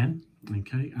defense is 10,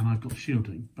 okay, and I've got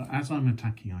shielding. But as I'm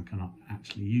attacking, I cannot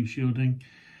actually use shielding.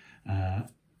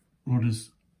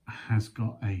 Rodders has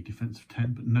got a defense of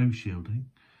 10, but no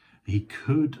shielding. He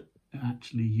could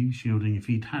actually use shielding if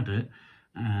he'd had it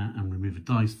and remove a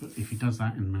dice, but if he does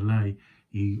that in melee,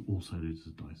 he also loses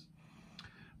a dice.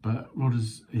 But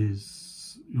Rodders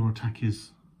is, your attack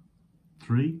is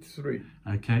 3. 3.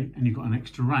 Okay, and you've got an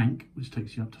extra rank, which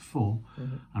takes you up to 4.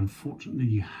 Unfortunately,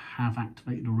 you have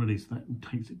activated already, so that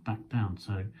takes it back down.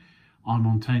 So I'm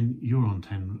on 10, you're on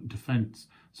 10 defense.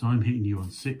 So I'm hitting you on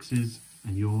 6s,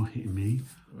 and you're hitting me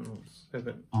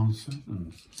on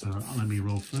 7s. So let me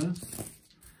roll first.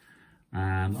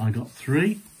 And I got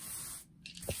 3.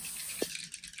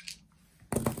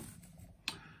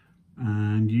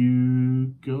 And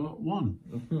you got 1.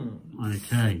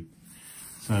 Okay,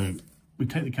 so we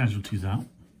take the casualties out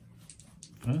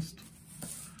first.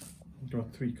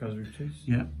 Got 3 casualties.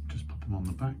 Yeah, just pop them on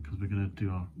the back because we're going to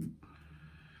do our...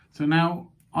 So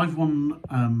now I've won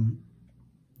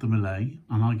the melee,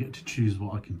 and I get to choose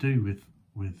what I can do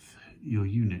with your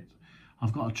unit.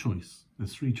 I've got a choice.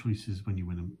 There's 3 choices when you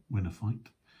win a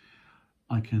fight.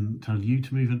 I can tell you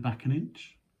to move it back an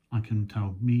inch. I can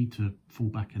tell me to fall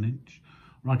back an inch,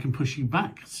 or I can push you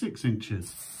back 6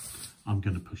 inches. I'm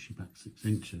going to push you back 6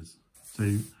 inches.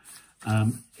 So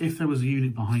if there was a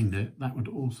unit behind it, that would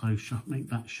also make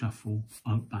that shuffle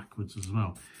backwards as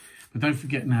well. But don't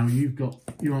forget now, you're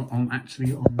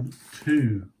actually on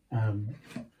 2.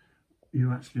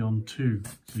 You're actually on 2.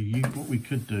 So what we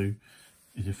could do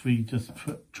is if we just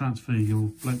transfer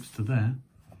your blokes to there,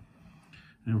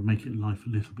 it will make life a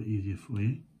little bit easier for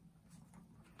you.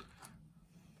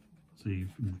 So you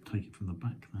can take it from the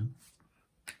back then.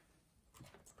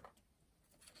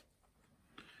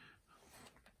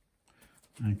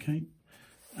 Okay,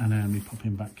 and then we pop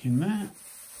him back in there,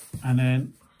 and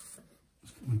then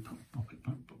we pop it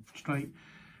back straight,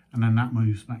 and then that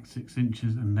moves back 6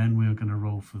 inches, and then we're going to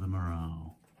roll for the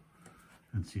morale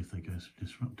and see if they go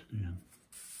disrupted again.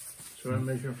 So I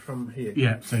measure from here?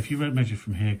 Yeah, so if you measure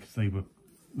from here, because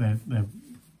they're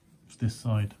this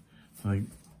side, so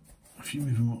if you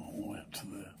move them all the way up to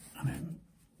there, and then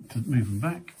to move them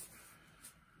back.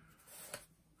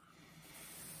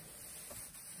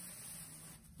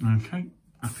 Okay,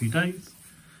 happy days.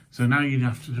 So now you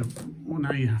have to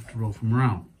roll for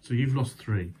morale. So you've lost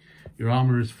 3. Your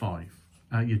armour is 5.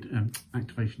 Your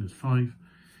activation is 5.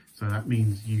 So that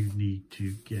means you need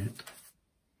to get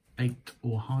 8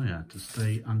 or higher to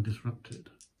stay undisrupted.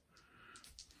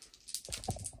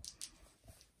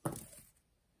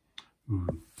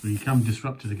 Ooh. So you come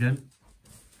disrupted again,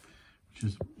 which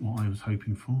is what I was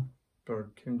hoping for.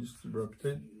 But came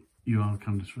disrupted. You are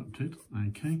come disrupted,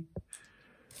 okay.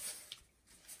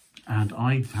 And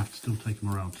I have to still take a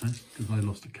morale test because I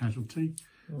lost a casualty.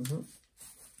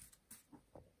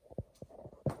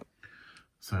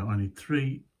 So I need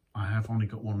 3. I have only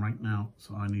got 1 rank now,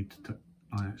 so I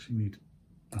actually need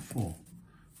a 4,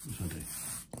 which I do.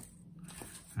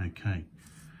 Okay.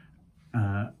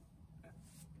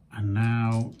 And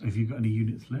now, have you got any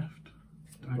units left?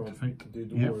 to activate. The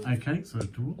Yep, dwarves. okay, so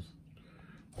dwarves.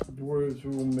 The dwarves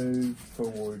will move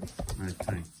forward.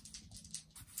 Okay.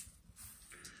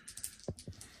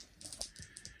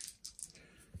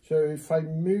 So if I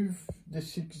move the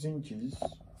 6 inches,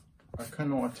 I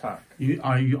cannot attack.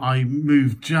 I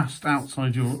move just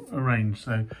outside your range,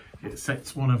 so it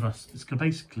sets one of us. It's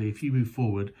basically, if you move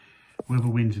forward, whoever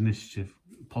wins initiative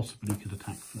possibly could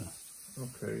attack first.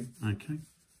 Okay. Okay.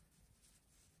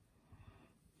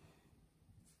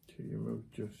 So you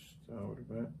move just out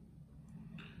of it.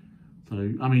 So,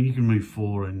 I mean, you can move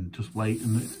 4 and just wait,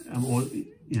 or,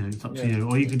 you know, it's up to you.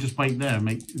 Or you can just wait there and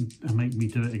make me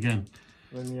do it again.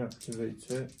 Let me activate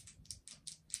it.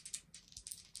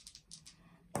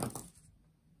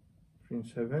 3 and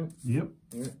 7. Yep.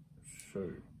 Yeah. So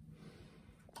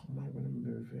I'm not going to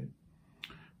move it.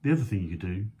 The other thing you could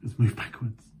do is move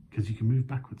backwards, because you can move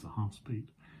backwards at half speed,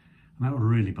 and that would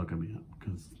really bugger me up.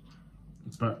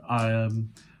 But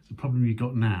the problem you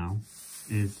got now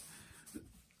is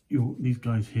these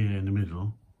guys here in the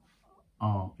middle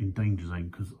are in danger zone,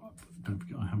 because don't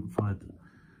forget I haven't fired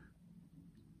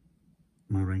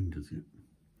my rangers yet.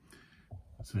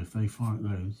 So if they fire at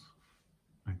those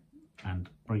and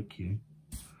break you,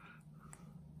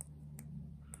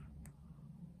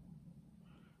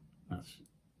 that's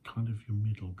kind of your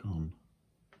middle gone.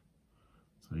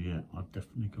 So yeah, I've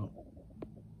definitely got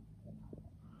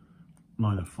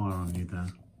line of fire on you there.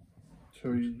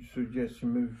 So you suggest you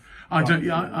move? I don't.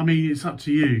 Yeah, I mean, it's up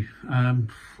to you.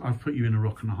 I've put you in a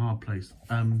rock and a hard place.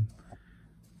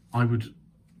 I would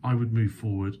move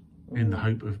forward in the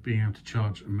hope of being able to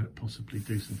charge and possibly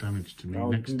do some damage to me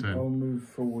next turn. I'll move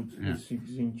forward the 6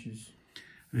 inches.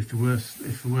 If the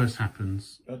worst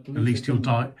happens, at least you'll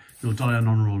die an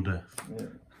honourable death.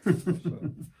 Yeah.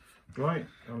 So, right.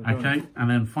 Okay, and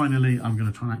then finally, I'm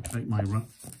going to try and activate my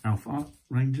Alpha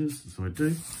Rangers. So I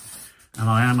do, and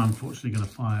I am unfortunately going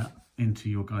to fire into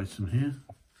your guys from here.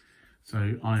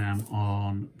 So I am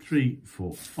on 3,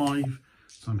 4, 5.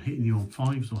 So I'm hitting you on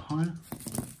 5s or higher.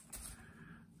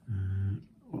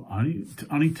 Well,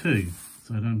 only 2.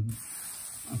 So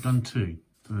I've done 2.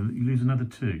 So you lose another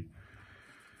 2.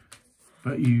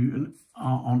 But you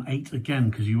are on 8 again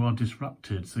because you are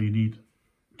disrupted. So you need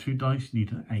 2 dice. You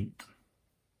need an 8.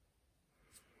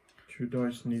 2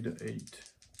 dice need an 8.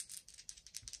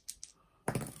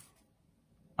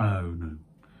 Oh no!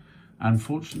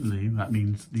 Unfortunately, that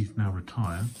means these now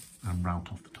retire and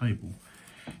rout off the table.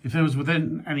 If there was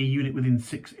within any unit within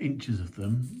 6 inches of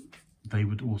them, they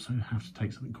would also have to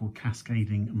take something called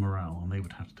cascading morale, and they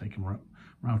would have to take a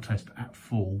morale test at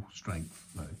full strength.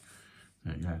 So,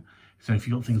 yeah. So if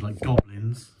you've got things like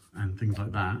goblins and things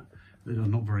like that that are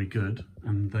not very good,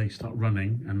 and they start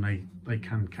running, and they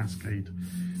can cascade,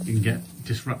 you can get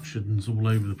disruptions all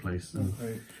over the place. And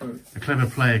okay, so a clever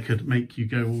player could make you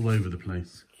go all over the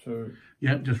place. So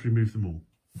yep, just remove them all.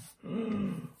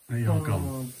 They are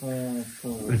gone.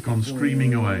 They've gone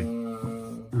screaming away.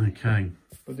 Okay.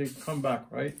 But they come back,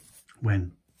 right?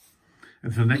 When?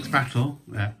 And for the next battle,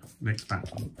 next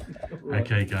battle. Right.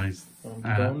 Okay, guys. So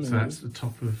that's the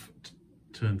top of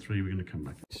turn 3. We're going to come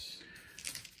back.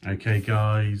 Okay,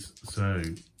 guys. So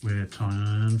we're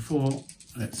turn 4.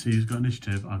 Let's see who's got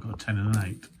initiative. I've got a 10 and an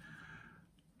 8.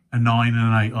 A 9 and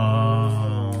an 8.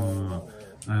 Oh.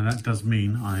 And that does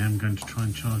mean I am going to try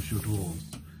and charge your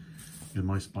dwarves with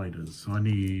my spiders. So I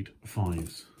need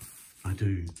 5s. I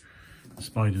do. The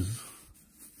spiders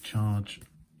charge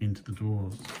into the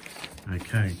dwarves.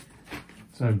 Okay.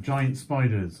 So giant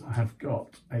spiders. I have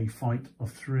got a fight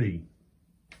of 3.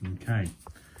 Okay.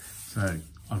 So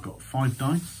I've got 5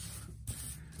 dice.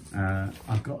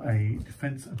 I've got a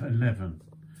defense of 11.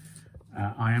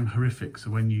 I am horrific, so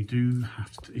when you do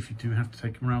have to, if you do have to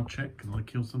take a morale check because I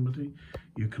kill somebody,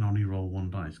 you can only roll 1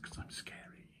 dice because I'm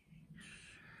scary.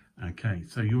 Okay,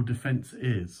 so your defense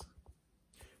is?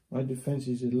 My defense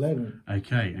is 11.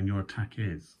 Okay, and your attack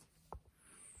is?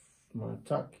 My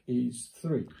attack is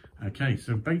 3. Okay,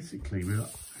 so basically we're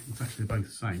exactly both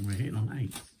the same. We're hitting on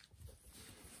 8.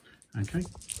 Okay.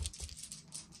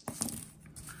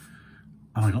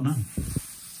 And I got none.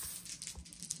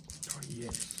 Oh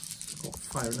yes. Got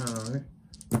 5 now,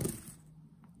 eh?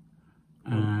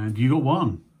 And you got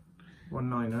 1. 1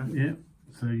 9, eh? Yep.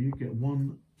 So you get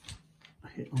 1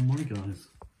 hit on my guys,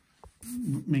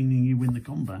 meaning you win the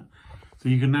combat. So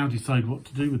you can now decide what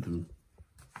to do with them.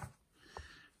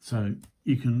 So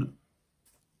you can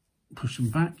push them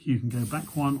back. You can go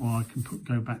back 1, or I can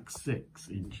go back 6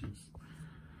 inches.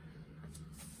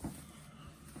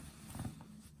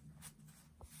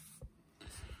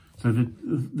 So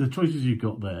the choices you've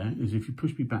got there is if you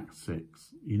push me back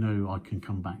 6, you know I can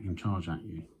come back and charge at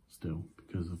you still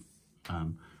because of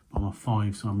I'm a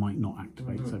 5, so I might not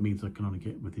activate. So it means I can only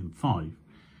get within 5.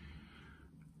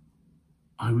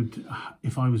 I would,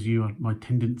 if I was you, my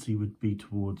tendency would be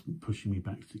towards pushing me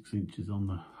back 6 inches on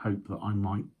the hope that I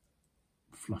might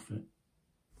fluff it.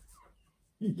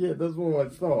 Yeah, that's what I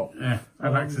thought. Yeah,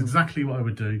 and that's exactly what I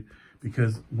would do,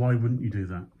 because why wouldn't you do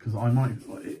that? Because I might,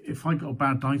 if I got a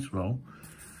bad dice roll,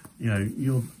 you know,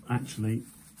 you'll actually...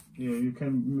 Yeah, you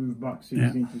can move back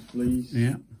 6 inches, please.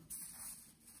 Yeah.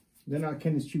 Then I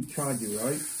can shoot charge you,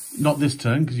 right? Not this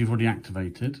turn, because you've already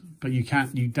activated, but you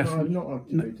can't, you definitely... No,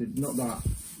 I've not activated, not that.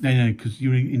 No, because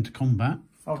you're into combat.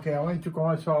 Okay, I went to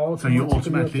combat, so you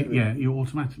automatically, you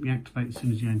automatically activate as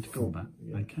soon as you enter combat.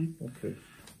 Yeah. Okay. Okay.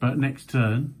 But next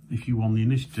turn, if you won the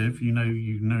initiative, you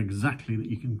know exactly that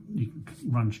you can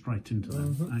run straight into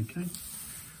them. Okay.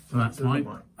 So that's mine.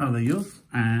 Oh, they're yours,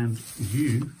 and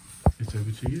you. It's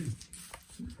over to you.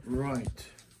 Right.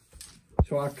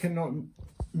 So I cannot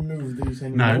move these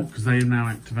anymore. No, because they are now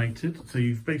activated. So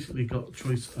you've basically got a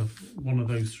choice of one of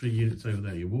those 3 units over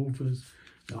there: your wolvers,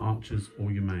 your archers,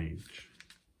 or your mage.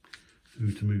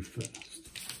 Who to move first?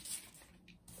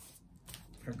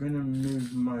 I'm gonna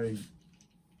move my.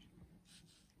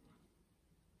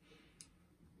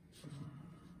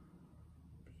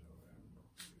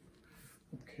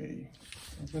 Okay,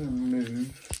 I'm gonna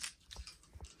move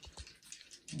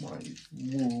my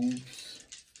wolves.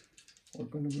 I'm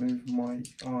gonna move my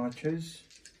archers.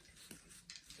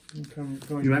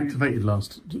 You activated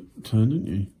last turn, didn't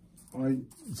you?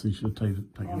 So you should have taken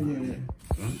that.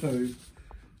 Yeah. So,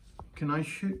 can I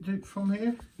shoot it from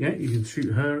here? Yeah, you can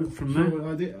shoot her from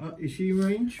there. Is she in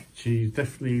range? She's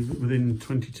definitely within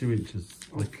 22 inches.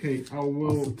 Okay, I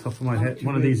will. Off the top of my head,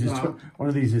 one of these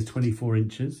is 24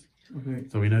 inches. Okay.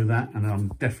 So we know that, and I'm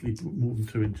definitely more than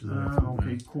 2 inches away from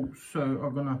okay, cool. So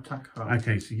I'm gonna attack her.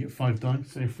 Okay, so you get 5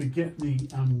 dice. So if we get the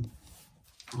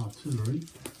artillery,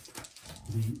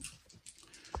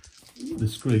 the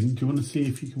screen, do you want to see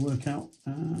if you can work out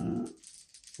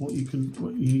what you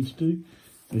need to do?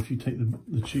 So if you take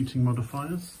the shooting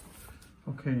modifiers.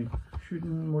 Okay,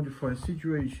 shooting modifier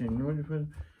situation.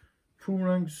 Full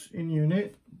ranks in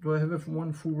unit. Do I have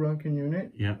one full rank in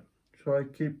unit? Yeah. So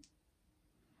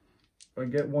I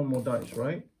get 1 more dice,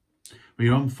 right? Well,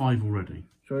 you're on 5 already.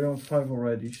 So you're on 5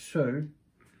 already. So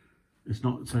it's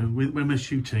not. So when we're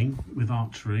shooting with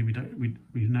archery, we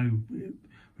know we're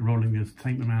rolling the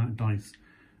same amount of dice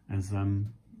as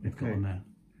we've got on there.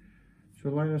 So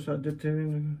Linus are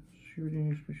detecting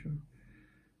shooting special.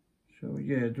 So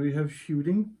yeah, do we have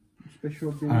shooting special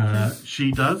abilities?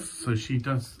 She does. So she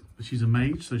does. She's a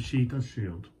mage, so she does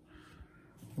shield.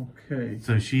 Okay.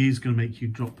 So she's going to make you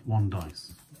drop 1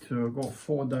 dice. So I've got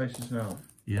 4 dice now.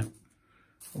 Yeah.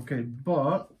 Okay,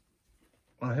 but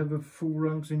I have a full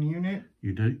ranks in unit.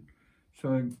 You do.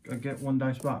 So I get 1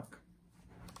 dice back.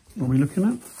 What are we looking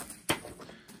at?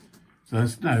 So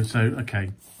that's, no, so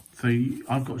okay. So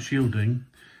I've got shielding.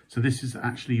 So this is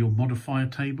actually your modifier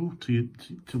table to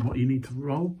what you need to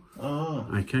roll.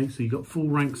 Okay, so you've got full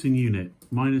ranks in unit,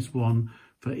 -1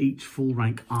 for each full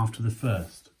rank after the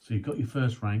first. So you've got your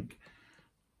first rank.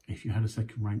 If you had a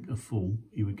second rank of full,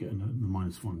 you would get the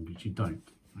 -1, but you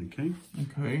don't. Okay.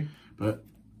 Okay. But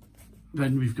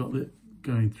then we've got the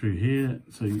going through here.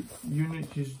 So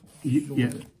unit is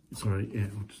yeah. Sorry. Yeah.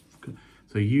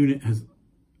 So unit has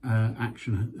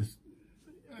action.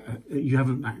 You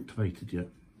haven't activated yet.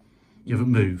 You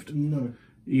haven't moved. No.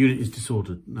 Unit is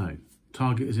disordered. No.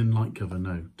 Target is in light cover.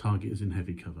 No. Target is in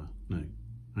heavy cover. No.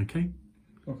 Okay.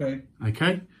 Okay.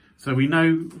 Okay. So we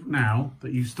know now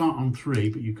that you start on 3,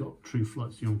 but you've got true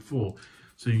flight, so you're on 4.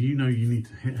 So you know you need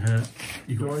to hit her.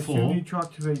 You've got 4. I still need to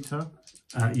activate her.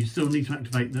 You still need to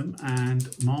activate them, and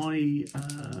my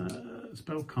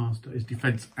spellcaster is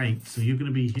defense 8, so you're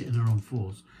going to be hitting her on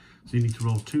 4s. So you need to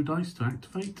roll 2 dice to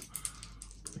activate.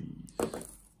 Please.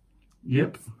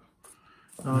 Yep.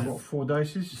 Now I've got 4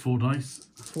 dice. 4 dice.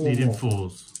 4 Needing more.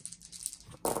 4s.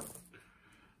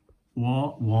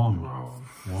 What? 1. Oh,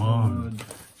 1.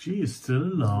 She is still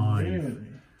alive. Really?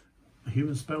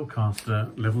 Human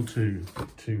spellcaster, level 2,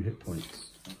 2 hit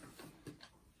points.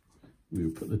 We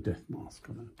will put the death mask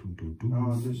on her.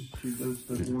 She does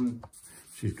the 1.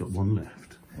 She's got 1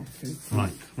 left. Okay.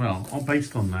 Right. Well,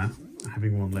 based on that,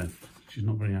 having 1 left, she's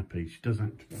not very happy. She does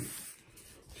activate.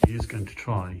 She is going to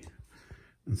try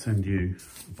and send you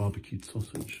a barbecued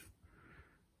sausage.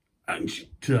 And she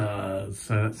does.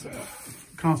 So that's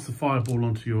cast the fireball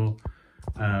onto your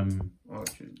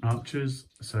archers.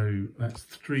 So that's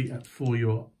 3 at 4.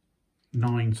 You're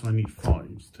 9, so I need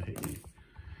 5s to hit you.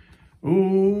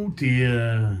 Oh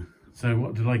dear. So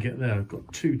what did I get there? I've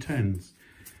got 2 10s.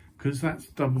 Because that's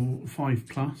double 5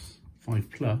 plus.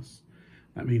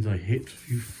 That means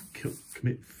you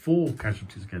commit 4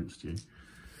 casualties against you.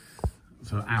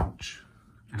 So ouch,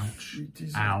 ouch,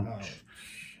 ouch,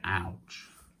 ouch.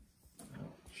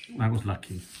 That was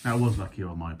lucky. That was lucky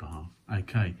on my behalf.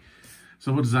 Okay.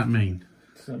 So what does that mean?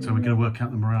 So we're going to work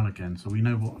out the morale again. So we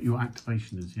know what your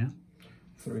activation is, yeah?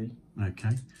 3.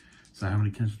 Okay. So how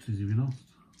many casualties have you lost?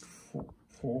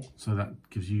 4. So that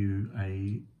gives you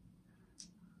a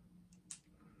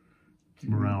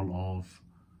morale of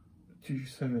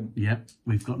 2-7. Yep.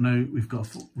 We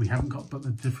haven't got, but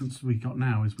the difference we got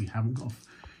now is we haven't got,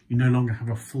 you no longer have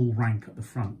a full rank at the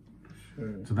front.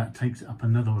 So that takes it up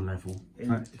another level.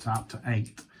 It's up to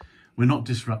 8. You're not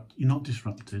disrupted.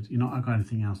 You're not got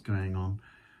anything else going on.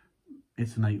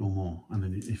 It's an 8 or more, and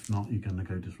then if not, you're going to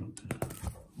go disrupted.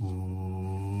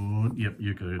 Yep,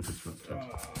 you're going to go disrupted.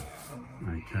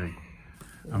 Okay.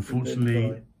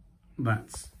 Unfortunately,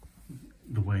 that's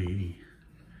the way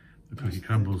the cookie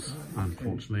crumbles.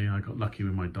 Unfortunately, I got lucky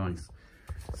with my dice.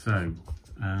 So,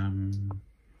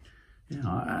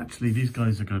 yeah, actually, these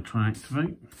guys are going to try and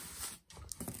activate,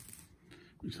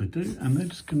 which they do, and they're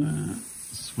just going to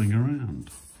swing around.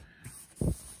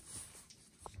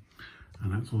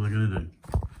 And that's all they're going to do.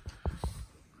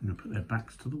 I'm going to put their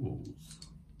backs to the walls.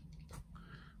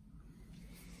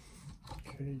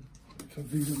 Okay, so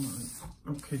these are mine.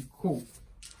 Okay, cool.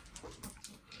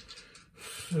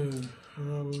 So,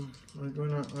 I'm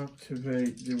going to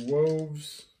activate the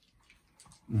wolves.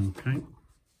 Okay.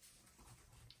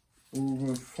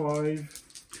 Over 5.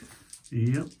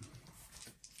 Yep.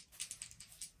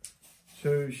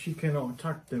 So she cannot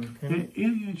attack them, can it?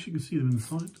 Yeah, she can see them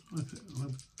inside. I'd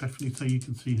definitely say you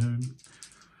can see her.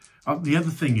 The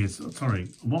other thing is, sorry,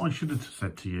 what I should have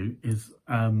said to you is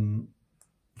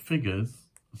figures,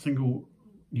 single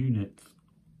units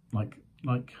like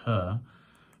her,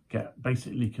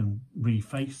 basically can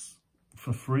reface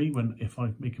for free if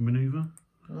I make a maneuver.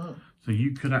 Oh. So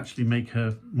you could actually make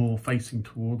her more facing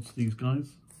towards these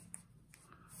guys.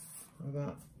 Like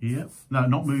that? Yep. No,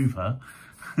 not move her.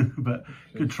 But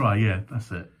good try, yeah,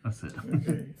 that's it.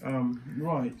 Okay,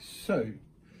 right, so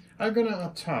I'm gonna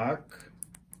attack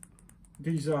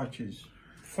these archers.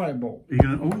 Fireball. You're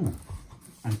gonna,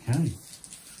 okay.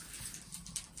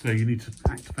 So you need to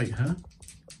activate her.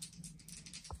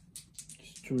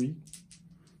 Just 3.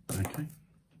 Okay.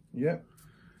 Yep.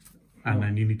 And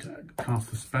then you need to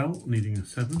cast a spell, needing a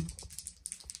 7.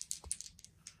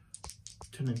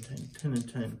 10 and 10, 10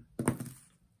 and 10.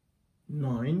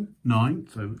 9. 9,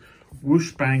 so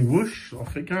whoosh, bang, whoosh,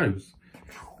 off it goes.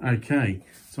 Okay,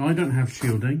 so I don't have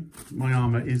shielding. My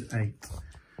armour is 8.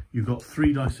 You've got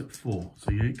 3 dice at 4,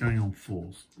 so you're going on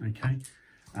 4s, okay?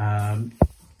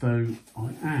 So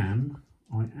I am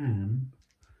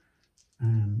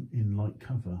in light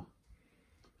cover.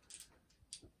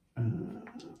 I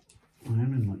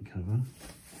am in light cover.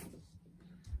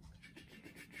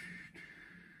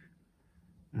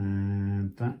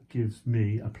 And that gives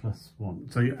me a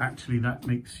 +1. So actually that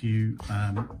makes you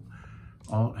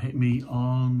hit me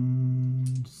on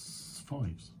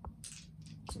 5s.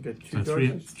 Get 2 so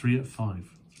dice. 3 at 5.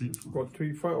 3 at 5. Got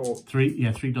 3 5 or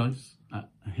 3 dice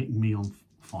hitting me on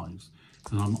 5s.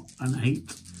 Because I'm an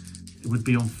 8, it would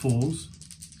be on 4s,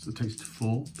 so it takes it to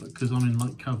 4. But because I'm in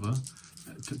light cover,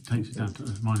 it takes it down to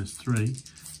 -3.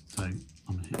 So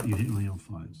you hit me on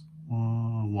 5s.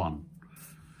 1.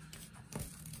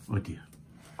 Oh dear.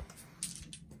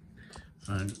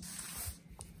 So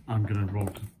I'm going to roll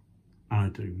I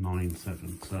do 9,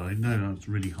 7. So I know that's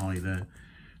really high there.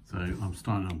 So I'm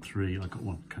starting on 3. I got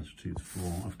 1 casualty to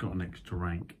 4. I've got an extra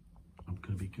rank. I'm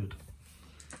going to be good.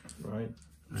 right.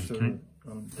 Okay. So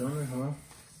I'm done with her.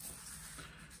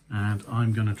 And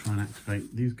I'm going to try and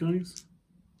activate these guys.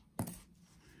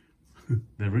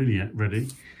 They're really ready.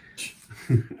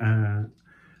 And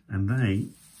they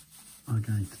are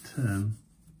going to turn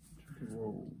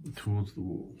towards the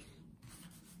wall.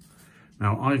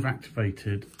 Now I've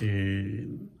activated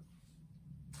in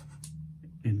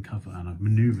cover and I've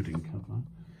manoeuvred in cover.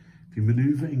 If you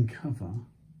manoeuvre in cover,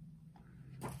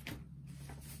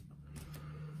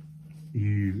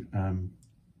 you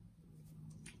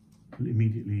will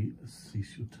immediately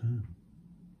cease your turn.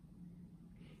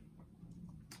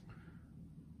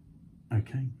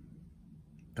 Okay,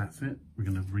 that's it. We're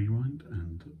going to rewind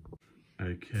and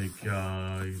okay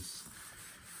guys,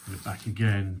 we're back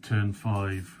again. Turn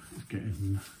 5 is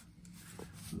getting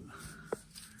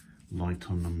light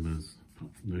on numbers,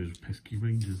 apart from those pesky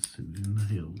rangers sitting in the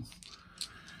hills,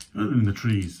 in the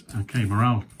trees. Okay,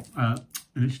 morale,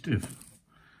 initiative.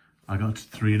 I got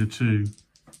 3 and a 2,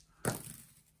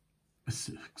 a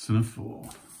 6 and a 4.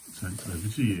 So it's over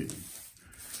to you.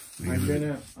 I'm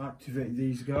gonna activate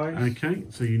these guys. Okay,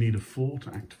 so you need a 4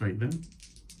 to activate them.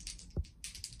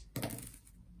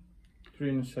 3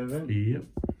 and 7. Yep.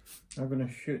 I'm gonna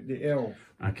shoot the elf.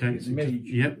 Okay, the so mage.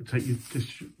 yep, take your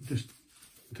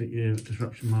take your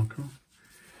disruption marker off.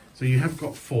 So you have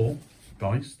got 4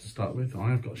 dice to start with.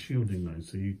 I have got shielding though,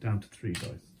 so you're down to 3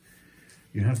 dice.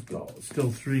 You have got still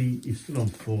 3, you're still on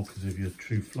 4 because of your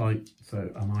true flight.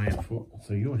 So am I at 4?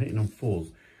 So you're hitting on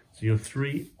 4s. So you're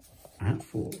 3 at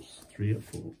 4s. 3 at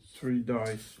 4s. 3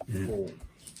 dice, Yeah. 4.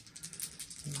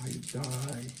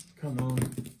 Die. Come on.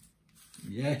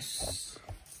 Yes.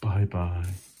 Bye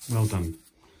bye. Well done.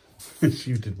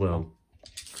 You did well.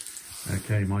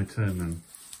 Okay, my turn then.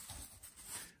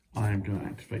 I am going to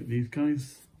activate these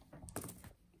guys,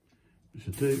 which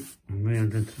I do, and then I'm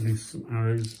going to release some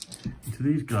arrows into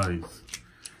these guys.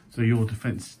 So your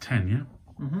defense is 10, yeah?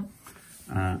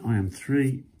 Mm-hmm. I am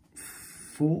 3,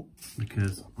 4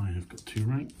 because I have got 2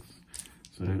 ranks,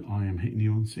 so I am hitting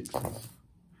you on 6s.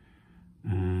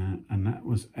 And that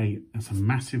was that's a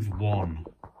massive 1.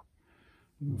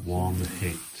 1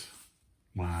 hit.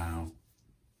 Wow.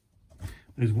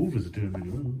 Those wolves are doing really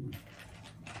well, aren't they?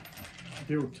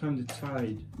 They'll turn the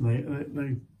tide.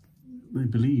 They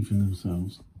believe in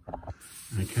themselves.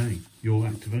 Okay, your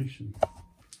activation.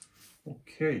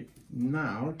 Okay,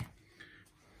 now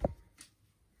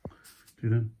Do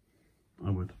them.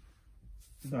 I would.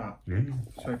 that. Yeah.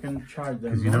 So I can charge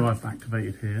them. Because you know I've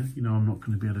activated here. You know I'm not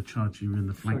going to be able to charge you in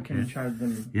the So I flank can here. charge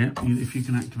them. Yeah, if you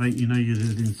can activate, you know you're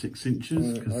within 6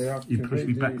 inches because you push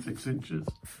me back 6 inches.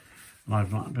 And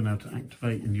I've not been able to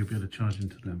activate, and you'll be able to charge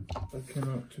into them. I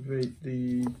can activate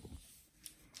the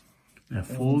They're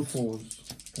 4s.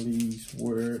 4s. Please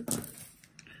work.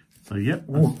 So yep,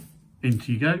 Whoa.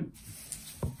 into you go.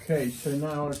 Okay, so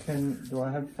now I can. Do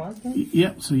I have 5 dice?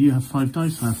 Yep, so you have 5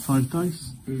 dice, I have 5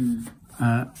 dice. Boom.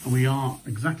 We are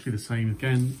exactly the same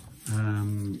again.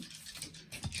 I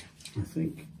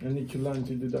think. I need to learn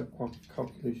to do that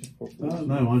calculation properly.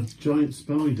 No, I've giant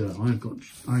spider. I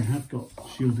have got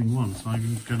shielding 1, so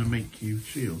I'm going to make you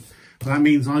shield. But that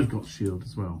means I've got shield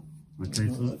as well. Okay,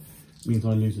 so that means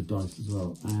I lose a dice as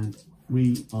well. And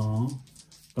we are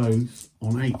both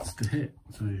on 8s to hit.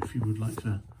 So if you would like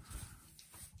to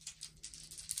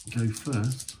go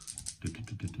first.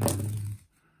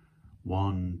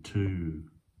 1, 2.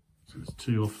 So it's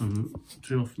 2 off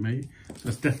me. So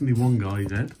that's definitely 1 guy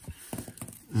dead.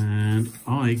 And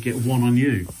I get 1 on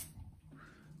you.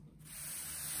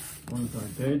 1 guy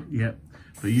dead. Yep.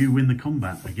 But you win the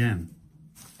combat again.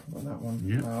 Got that one.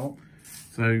 Yep. Out.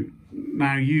 So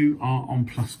now you are on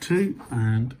 +2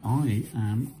 and I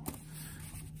am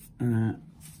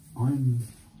I'm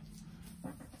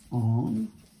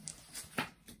on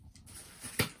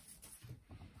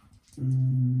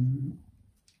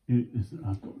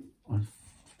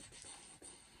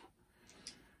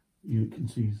you can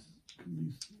see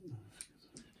these.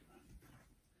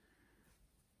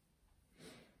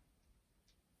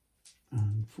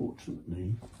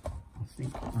 Unfortunately, I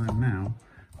think I am now,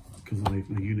 because I have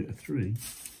a unit of 3,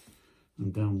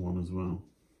 I'm down 1 as well.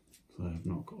 So I have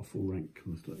not got a full rank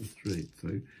because I started with 3.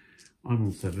 So I'm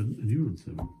on 7 and you're on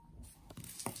 7.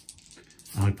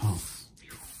 I pass.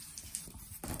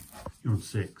 You're on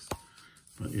 6.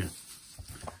 But yeah.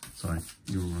 Sorry,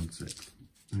 you're on 6.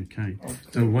 Okay.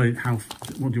 So wait,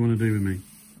 what do you want to do with me?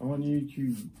 I want you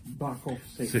to back off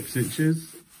 6. 6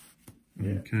 inches?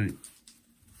 Yeah. Okay.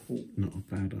 Cool. Not a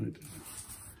bad idea.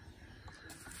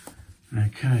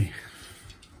 Okay.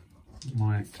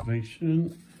 My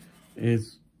activation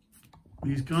is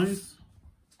these guys.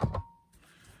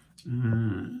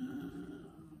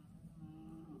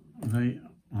 They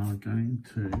are going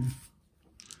to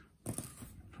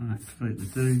try and activate the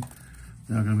do.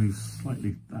 They are going to move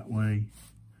slightly that way.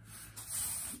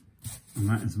 And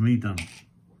that is me done.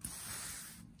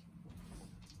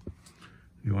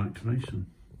 Your activation.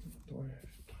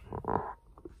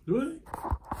 Do it.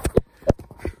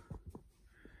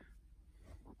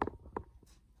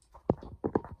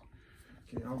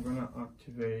 Okay, I'm gonna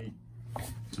activate.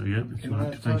 So yeah, it's your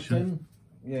activation.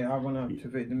 Yeah, I want to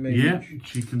activate the mage. Yeah,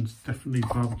 she can definitely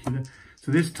barbecue there.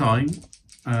 So this time,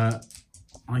 I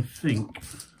think,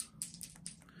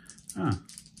 the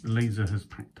laser has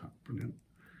packed up. Brilliant.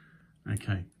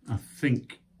 Okay, I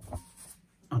think,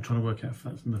 I'm trying to work out if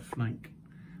that's in the flank.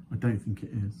 I don't think it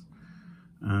is.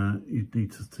 You'd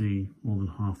need to see more than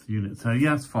half the unit. So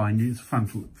yeah, it's fine. It's a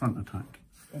front attack.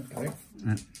 Okay.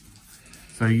 Yeah.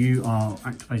 So you are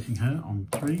activating her on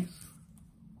 3s.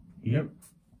 Yep.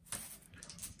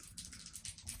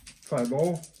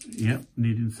 Fireball. Yep.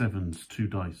 Needing 7s. 2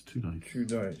 dice. 2 dice. 2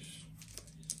 dice.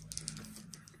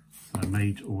 So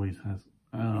mage always has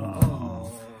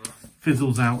Oh.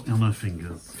 Fizzles out on her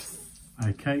fingers.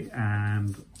 Okay,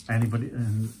 and anybody,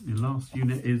 and your last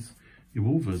unit is your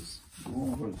wolvers.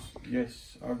 Wolvers,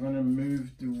 yes. I'm going to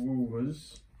move the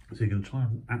wolvers. So you're going to try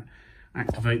and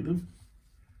activate them.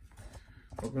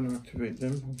 I'm going to activate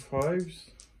them on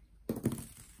 5s.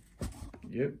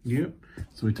 Yep. Yep.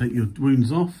 So we take your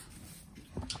wounds off.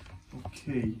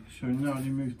 Okay, so now they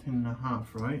move 10.5,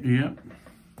 right? Yep.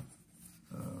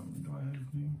 Do I have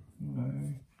any?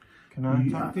 No. Can I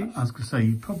attack these? I was going to say,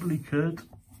 you probably could.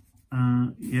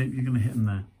 Yeah, you're going to hit them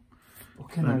there. Or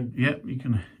can I? Yep, you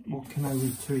can. Or can I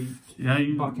retreat? Yeah,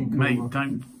 back in mate, cover?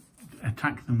 don't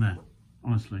attack them there.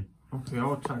 Honestly. Okay,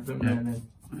 I'll attack them there then.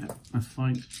 Yeah, that's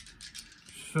fine.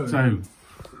 So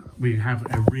we have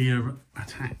a rear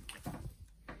attack,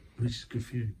 which is good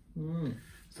for you.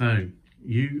 So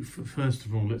you, first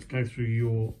of all, let's go through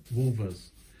your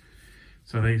wolvers.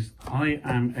 So I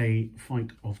am a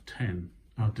fight of 10,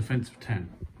 defense of 10.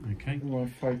 Okay. My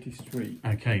fight is 3.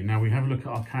 Okay. Now we have a look at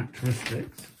our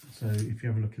characteristics. So if you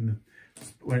have a look in the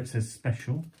where it says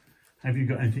special, have you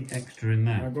got anything extra in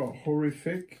there? I've got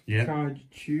horrific, Yeah. charge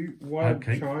 2, wild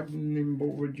Okay. charge,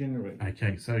 nimble, regenerate.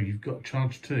 Okay. So you've got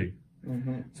charge 2.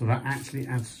 Mm-hmm. So that actually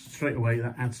adds straight away.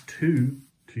 That adds 2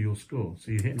 to your score.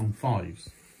 So you're hitting on 5s.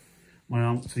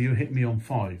 So you're hitting me on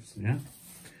 5s. Yeah.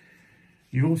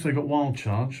 You also got wild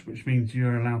charge, which means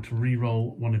you're allowed to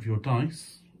re-roll one of your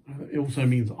dice. It also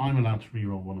means I'm allowed to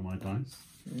re-roll one of my dice.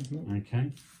 Mm-hmm.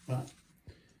 Okay. But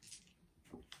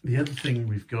the other thing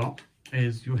we've got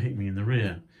is you're hitting me in the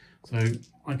rear. So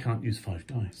I can't use 5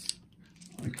 dice.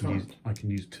 I can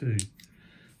use 2.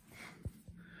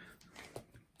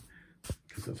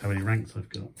 Because that's how many ranks I've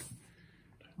got.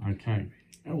 Okay.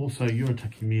 Also, you're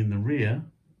attacking me in the rear.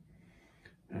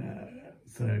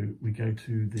 So we go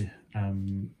to the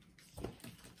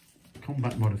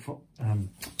combat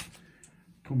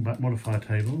modifier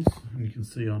tables, and you can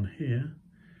see on here,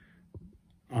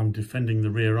 I'm defending the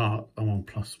rear arc. I'm on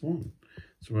 +1.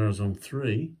 So whereas on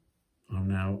 3, I'm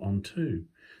now on 2.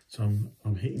 So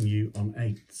I'm hitting you on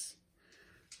 8s.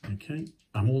 Okay.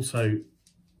 I'm also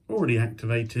already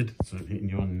activated, so I'm hitting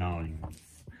you on 9s.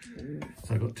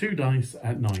 So I've got 2 dice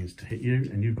at 9s to hit you,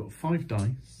 and you've got 5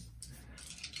 dice.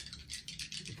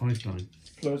 5 dice.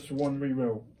 Plus 1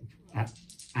 reroll. At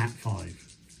 5.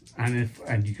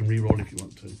 And you can re-roll if you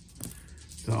want to.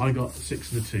 So I got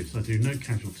 6 of the 2, so I do no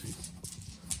casualties.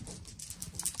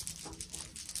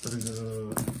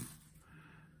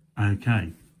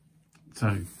 Okay.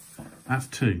 So that's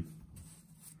 2.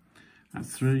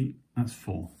 That's 3. That's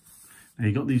 4. Now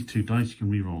you got these 2 dice, you can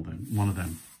re-roll them. One of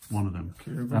them.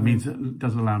 Okay, that means it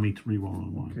does allow me to re-roll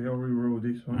on one. Okay, I'll re-roll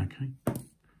this one.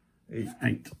 Okay.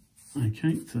 8.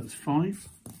 Okay, so that's 5.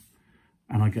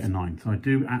 And I get a 9. So I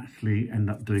do actually end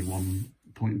up doing 1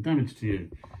 point of damage to you.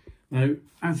 Now,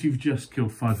 as you've just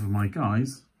killed 5 of my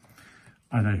guys,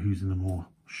 I know who's in the more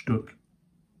shtuck.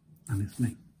 And it's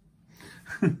me.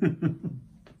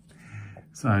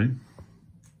 So,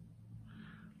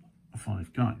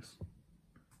 5 guys.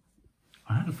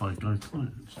 I had a 5 guys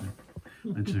tonight, actually.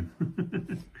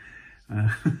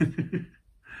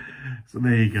 So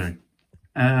there you go.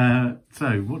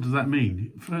 So what does that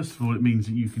mean? First of all, it means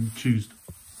that you can choose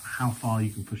how far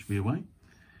you can push me away.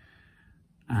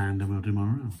 And then we'll do my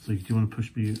round. So do you want to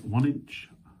push me 1 inch?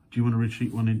 Do you want to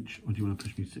retreat 1 inch? Or do you want to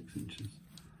push me 6 inches?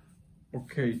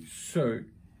 Okay, so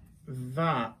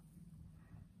that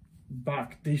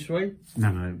back this way?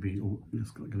 No,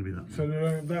 it's going to be that way. So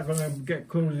they're going to get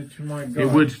closer to my guy? It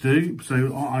would do.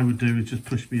 So what I would do is just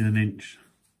push me 1 inch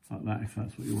like that, if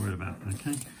that's what you're worried about.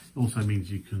 Okay. It also means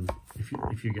you can, if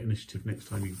you get initiative next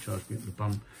time, you can charge me at the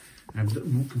bum and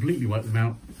completely wipe them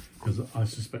out, because I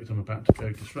suspect I'm about to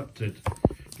go disrupted,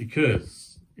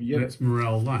 because let's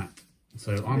morale that.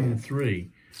 So I'm on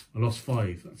 3. I lost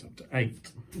 5, that's up to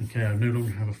 8. Okay, I no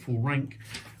longer have a full rank.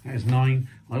 That is 9.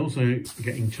 I also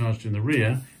getting charged in the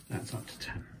rear, that's up to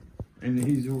 10. And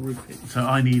he's horrific. So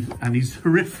and he's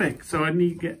horrific. So I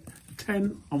need to get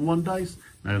 10 on 1 dice.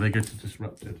 No, they go to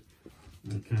disrupted.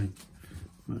 Okay.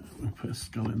 I'll put a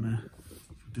skull in there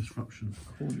for disruption.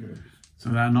 So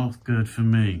that's not good for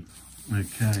me.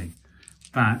 Okay.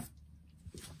 That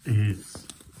is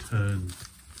turn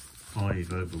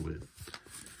 5 over with.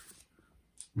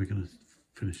 We're going to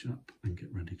finish up and get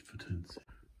ready for turn 6.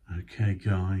 Okay,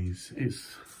 guys,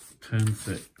 it's turn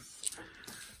 6.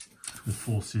 The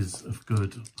forces of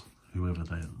good, whoever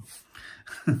they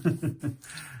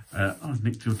are. I've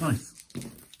nicked your dice.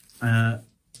 Are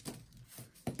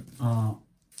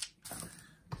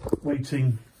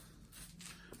waiting.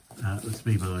 That's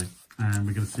me, by the way. And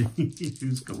we're going to see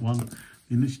who's got 1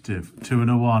 initiative. 2 and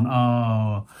a 1.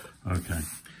 Oh, Okay.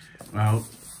 Well,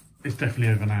 it's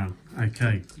definitely over now.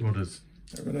 Okay, Rodders.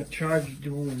 I'm going to charge the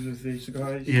wolves with these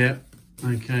guys. Yeah.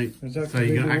 Okay. So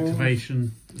you got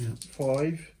activation. Yeah.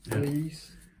 5, yeah.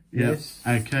 please. Yeah. Yes.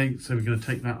 Okay, so we're going to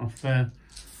take that off there.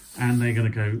 And they're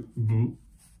going to go boop,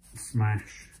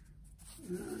 smash.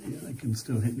 Yeah, they can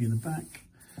still hit me in the back.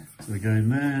 So they go in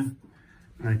there.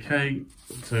 Okay,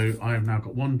 so I have now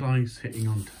got 1 dice hitting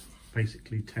on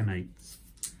basically 10 8s.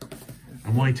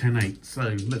 And why 10 8?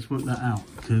 So let's work that out,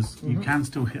 because you can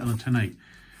still hit on a 10 8.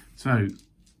 So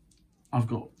I've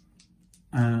got,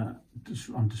 I'm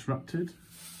disrupted.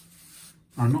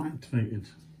 I'm not activated.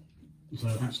 So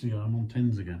actually I'm on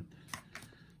 10s again.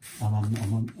 I'm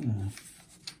on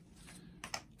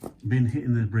been hit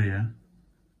in the rear.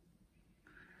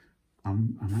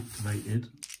 I'm activated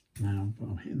now, but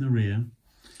I'm hitting the rear.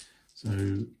 So,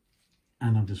 and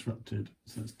I'm disrupted.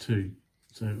 So that's 2.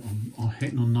 So I'm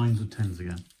hitting on 9s or 10s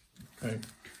again. Okay.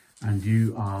 And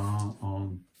you are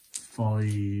on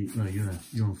 5. No, you're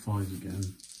on 5s again.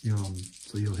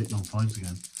 So you're hitting on 5s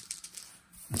again.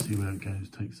 Let's see where it goes.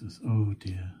 Takes us. Oh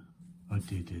dear. Oh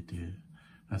dear, dear, dear.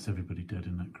 That's everybody dead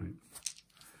in that group.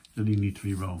 Then you need to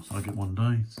re-roll. So I get 1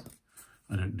 dice.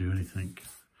 I don't do anything.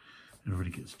 Everybody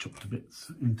gets chopped to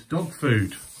bits into dog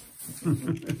food.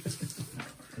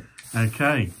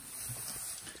 Okay.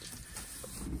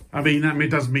 I mean, that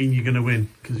does mean you're going to win,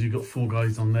 because you've got 4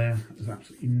 guys on there. There's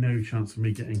absolutely no chance of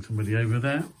me getting somebody over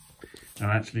there. I've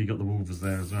actually got the wolves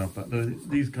there as well, but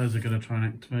these guys are going to try and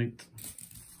activate,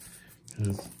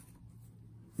 because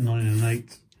 9 and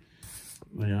 8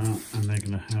 they are, and they're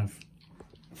going to have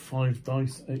 5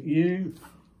 dice at you.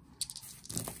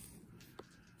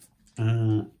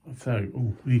 So,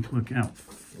 we need to work it out.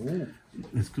 Ooh.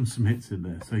 There's some hits in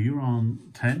there. So you're on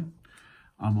 10.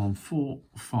 I'm on 4,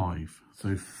 5.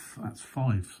 So that's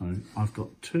 5. So I've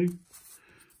got 2,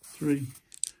 3,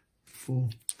 4,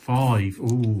 5.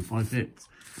 Oh, 5 hits.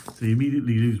 So you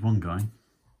immediately lose 1 guy.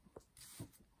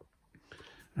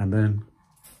 And then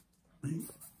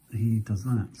he does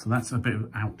that. So that's a bit of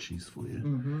ouchies for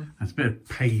you. That's a bit of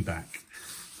payback.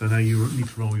 So now you need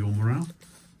to roll your morale.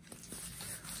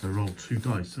 So roll 2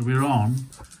 dice. So we're on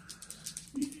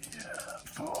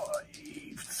 5,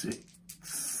 6,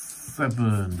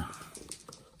 7.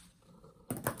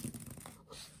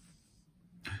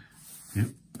 Yep,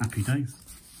 happy days.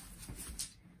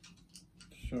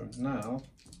 So now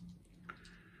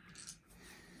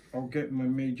I'll get my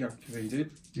mage activated.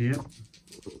 Yep.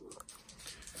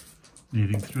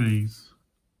 Needing 3s.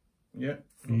 Yep.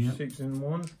 Yep. 6 and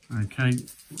 1. Okay.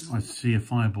 I see a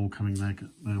fireball coming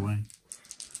their way.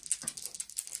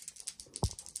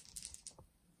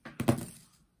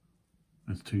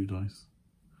 There's 2 dice.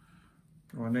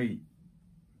 Oh, I need.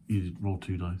 You roll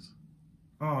 2 dice.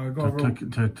 Oh, I got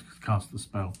to cast the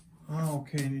spell. Oh,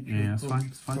 okay. Yeah, it's fine.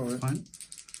 It's fine. It's fine.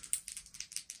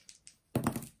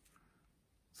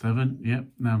 7. Yep.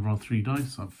 Now roll 3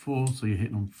 dice. I have 4. So you're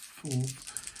hitting on 4.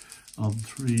 On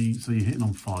 3. So you're hitting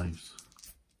on 5s.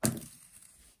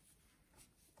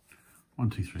 1,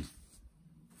 2, 3.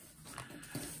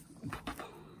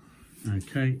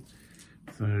 Okay.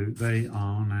 So they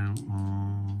are now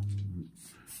on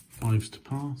 5s to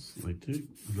pass. They do.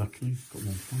 Luckily, got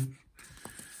 1 5.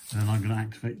 And I'm going to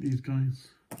activate these guys.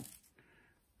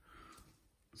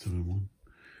 7 1.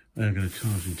 They're going to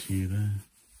charge into you there,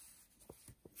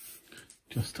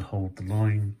 just to hold the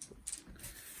line.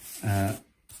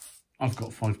 I've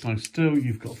got 5 dice still.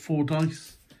 You've got 4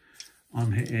 dice.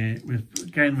 I'm hitting with,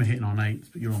 again, we're hitting on 8s,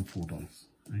 but you're on 4 dice.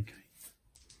 Okay.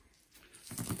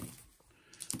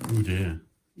 Oh dear,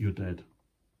 you're dead.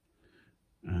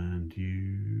 And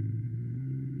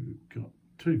you got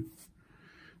 2.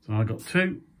 So I got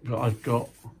 2, but I've got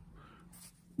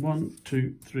 1,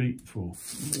 2, 3, 4.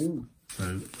 Ooh.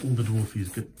 So all the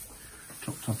dwarfies get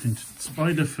chopped up into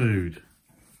spider food,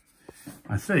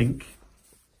 I think.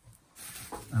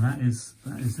 And that is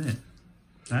it.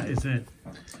 That is it.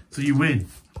 So you win.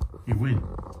 You win.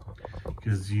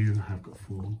 Because you have got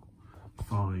 4,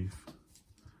 5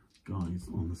 guys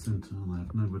on the centre, and I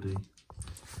have nobody.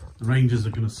 The rangers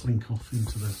are going to slink off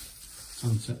into the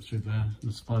sunset through there.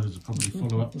 The spiders will probably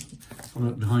follow up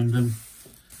behind them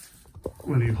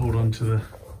when you hold on to the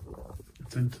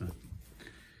centre.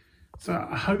 So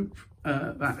I hope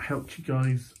that helped you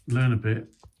guys learn a bit.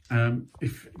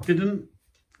 If it didn't,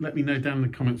 let me know down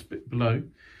in the comments bit below.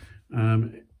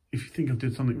 If you think I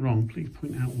did something wrong, please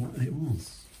point out what it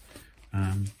was.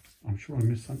 I'm sure I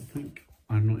missed something.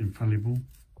 I'm not infallible,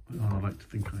 but I like to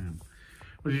think I am.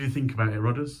 What did you think about it,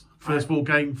 Rodders? First ball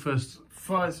game, first...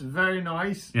 First, very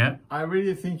nice. Yeah. I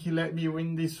really think you let me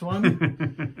win this one.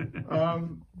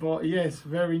 But yes,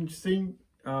 very interesting.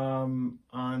 and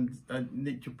I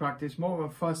need to practice more.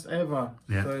 My first ever.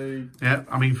 Yeah. So, yeah,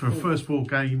 I mean, for a first war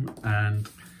game and,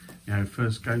 you know,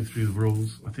 first go through the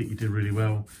rules, I think you did really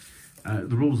well.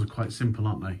 The rules are quite simple,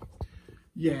 aren't they?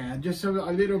 yeah, just a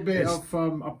little bit of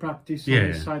a practice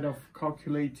on the side of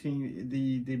calculating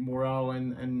the morale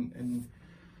and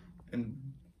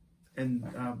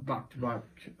back-to-back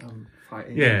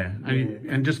fighting. Yeah,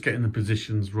 and just getting the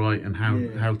positions right and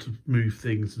how to move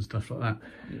things and stuff like that.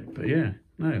 Yeah. But yeah,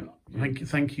 no,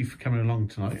 thank you for coming along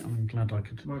tonight. I'm glad I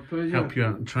could My pleasure. help you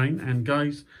out and train. And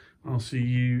guys, I'll see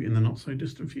you in the not so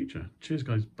distant future. Cheers,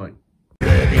 guys. Bye.